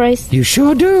the book price? You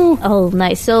sure do. Oh,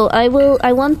 nice. So I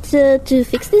want to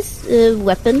fix this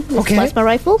weapon, this plasma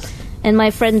rifle, and my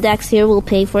friend Dax here will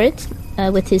pay for it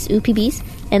with his UPBs,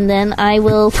 and then I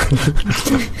will...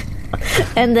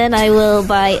 And then I will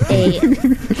buy a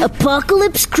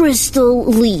Apocalypse Crystal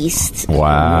least.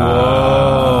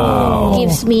 Wow.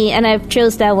 Gives me, and I've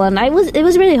chose that one. It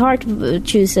was really hard to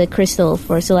choose a crystal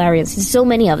for Solarians. There's so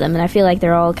many of them, and I feel like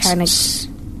they're all kind of.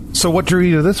 So what drew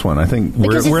you to this one? I think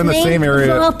we're in the same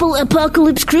area.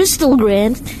 Apocalypse Crystal,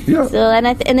 Grant. Yeah. So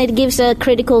and it gives a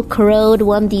critical corrode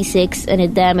 1d6 and a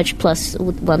damage plus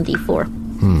 1d4.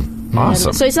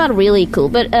 Awesome. So it's not really cool,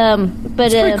 but it's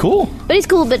pretty cool. But it's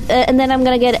cool. But and then I'm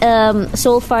gonna get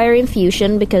Soulfire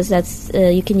Infusion because that's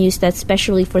you can use that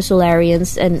specially for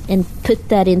Solarians and put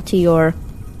that into your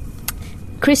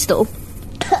crystal.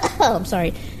 I'm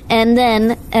sorry. And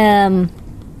then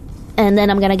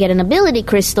I'm gonna get an ability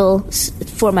crystal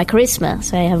for my charisma,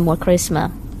 so I have more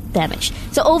charisma damage.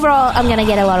 So overall, I'm gonna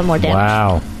get a lot more damage.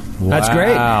 Wow. That's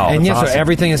great. And yes, awesome. so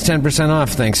everything is 10%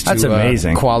 off thanks to That's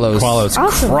amazing. Qualo's. Qualo's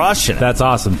Awesome. crushing it. That's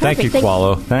awesome. Thank you, Perfect.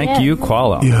 Qualo. Thank you,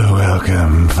 Qualo. You're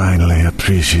welcome. Finally,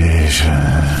 appreciation.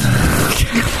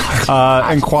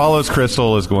 And Qualo's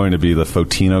crystal is going to be the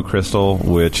Fotino crystal,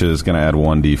 which is going to add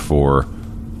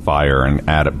 1d4 fire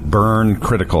and burn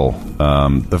critical.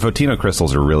 The Photino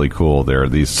crystals are really cool. They're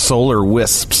these solar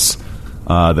wisps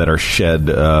that are shed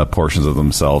portions of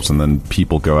themselves, and then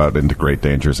people go out into great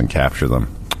dangers and capture them.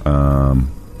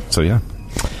 So yeah.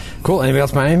 Cool. Anybody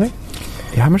else buy anything?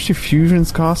 Yeah, how much do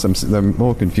fusions cost? I'm a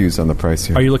little confused on the price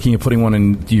here. Are you looking at putting one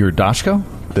in your Dashko?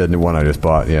 The one I just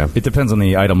bought, yeah. It depends on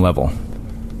the item level.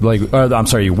 I'm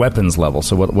sorry, your weapons level.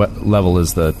 So what level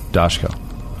is the Dashko?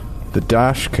 The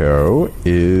Dashko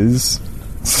is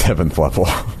 7th level.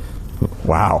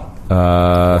 Wow.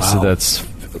 So that's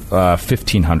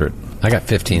 1,500. I got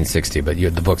 1560, but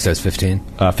the book says 15?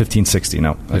 1560,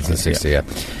 no. 1560, yeah.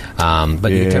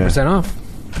 But you get 10% off.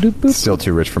 Still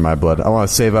too rich for my blood. I want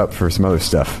to save up for some other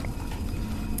stuff.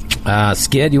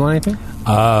 Skid, you want anything?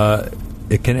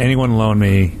 Can anyone loan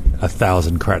me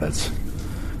 1,000 credits?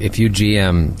 If you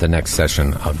GM the next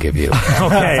session, I'll give you.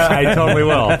 Okay, I totally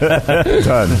will.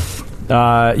 Done.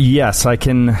 Yes, I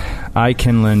can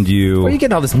lend you. Where are you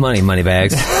getting all this money,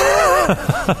 Moneybags?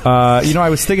 I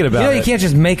was thinking about it. You can't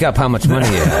just make up how much money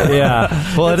you have.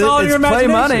 Yeah. Well, it's all your play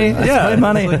money. Yeah. Play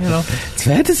money. It's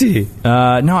fantasy.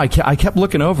 No, I kept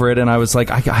looking over it, and I was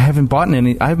like, I haven't bought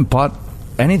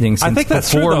anything since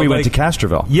before we went to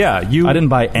Castroville. Yeah, I didn't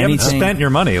buy anything. You haven't spent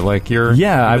your money.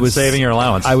 I was saving your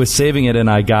allowance. I was saving it, and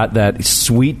I got that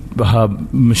sweet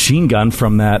machine gun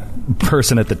from that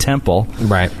person at the temple.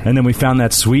 Right. And then we found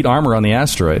that sweet armor on the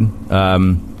asteroid.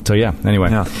 So yeah.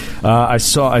 Anyway, I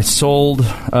sold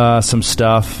some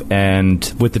stuff,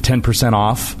 and with the 10%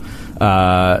 off.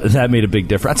 That made a big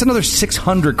difference. That's another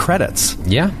 600 credits.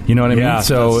 Yeah. You know what I mean? Yeah,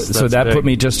 so that big. put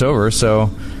me just over.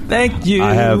 So thank you.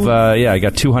 I have, I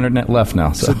got 200 net left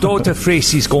now. So Dr.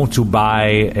 Fracey's going to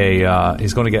buy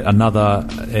he's going to get another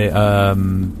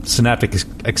synaptic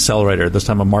accelerator, this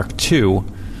time a Mark II.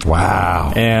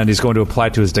 Wow. And he's going to apply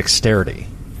it to his dexterity.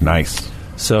 Nice.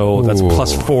 So that's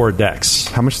plus 4 dex.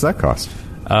 How much does that cost?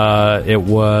 It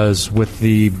was with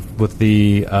the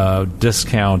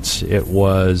discount. It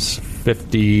was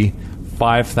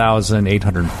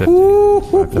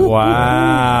 55,850.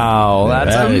 Wow,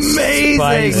 that's amazing!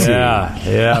 Spicy.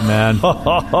 Yeah, man.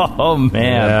 Oh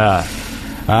man.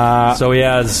 Yeah. So he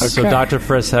has. So Dr.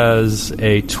 Friss has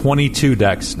a 22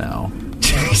 dex now.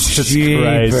 Jesus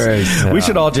Christ. We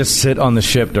should all just sit on the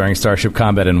ship during Starship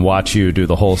Combat and watch you do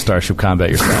the whole Starship Combat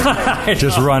yourself.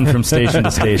 Just run from station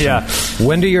to station. Yeah.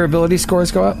 When do your ability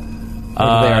scores go up? Or do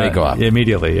they already go up?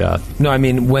 Immediately, yeah. No, I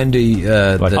mean, when do you...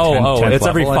 it's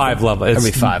every 5 level. It's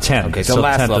every 5. 10. Okay, so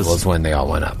last level is when they all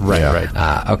went up. Right.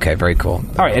 Okay, very cool.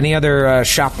 All right, any other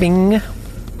shopping?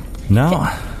 No.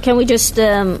 Can we just, we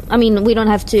don't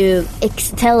have to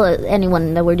tell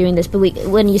anyone that we're doing this, but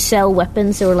when you sell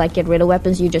weapons or get rid of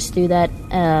weapons, you just do that,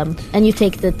 and you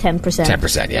take the 10%.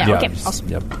 10%, yeah. Okay, awesome.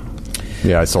 Yep.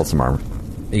 Yeah, I sold some armor.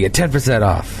 You get 10%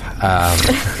 off.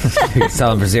 You can sell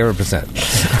them for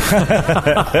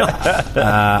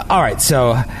 0%. All right,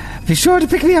 so be sure to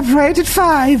pick me up right at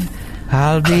 5.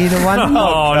 I'll be the one in the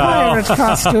pirate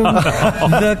costume.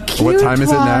 The cute What time is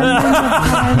it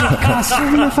now? pirate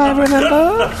costume, if I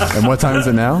remember. And what time is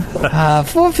it now?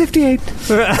 4:58.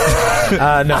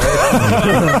 No.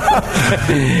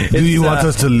 Do you want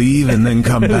us to leave and then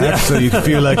come back so you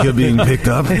feel like you're being picked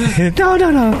up?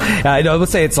 No. I would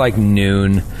say it's like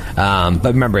noon. But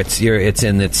remember, it's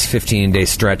in its 15-day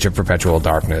stretch of perpetual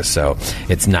darkness, so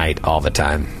it's night all the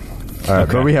time.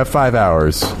 But we have 5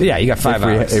 hours. Yeah, you got 5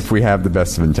 hours. If we have the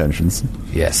best of intentions.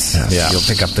 Yes. Yeah. You'll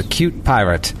pick up the cute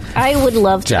pirate. I would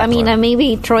love to. Javelin.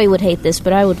 Maybe Troy would hate this,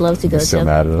 but I would love to go so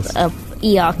mad at us. a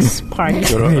Eox party.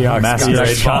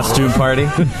 Masquerade costume party.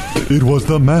 It was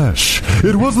the mash.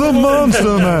 It was the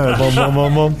monster mash.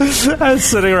 I was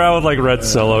sitting around with red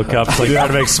Solo cups, trying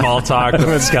to make small talk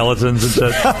with skeletons and shit. You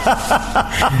see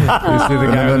the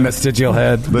guy with the vestigial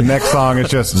head. The next song is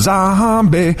just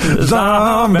zombie,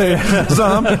 zombie,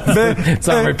 zombie. It's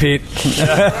on repeat.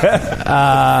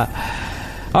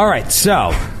 All right,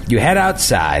 so you head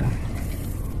outside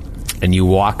and you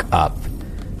walk up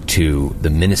to the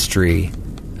Ministry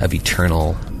of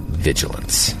Eternal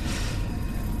Vigilance.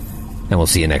 And we'll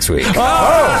see you next week.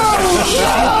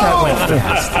 That went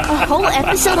fast. A whole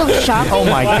episode of shopping? Oh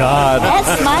my God.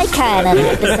 That's my kind of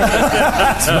episode.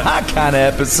 That's my kind of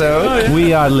episode. Oh, yeah.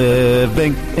 We are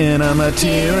living in a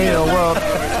material world.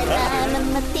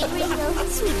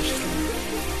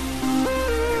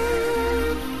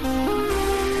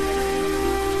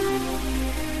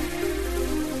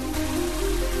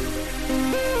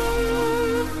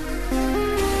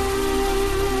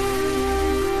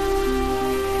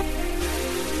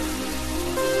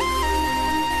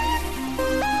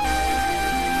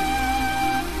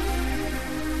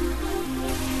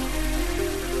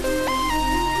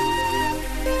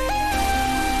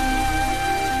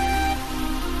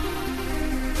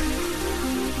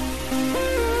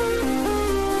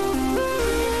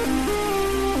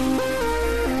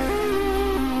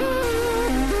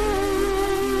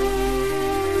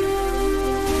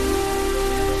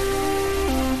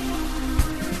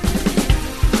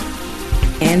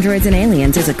 Androids and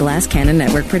Aliens is a Glass Cannon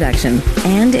Network production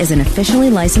and is an officially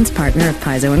licensed partner of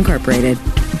Paizo Incorporated.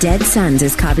 Dead Suns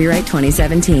is copyright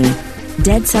 2017.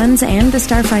 Dead Suns and the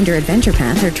Starfinder Adventure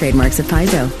Path are trademarks of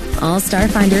Paizo. All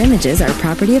Starfinder images are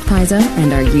property of Paizo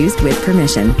and are used with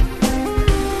permission.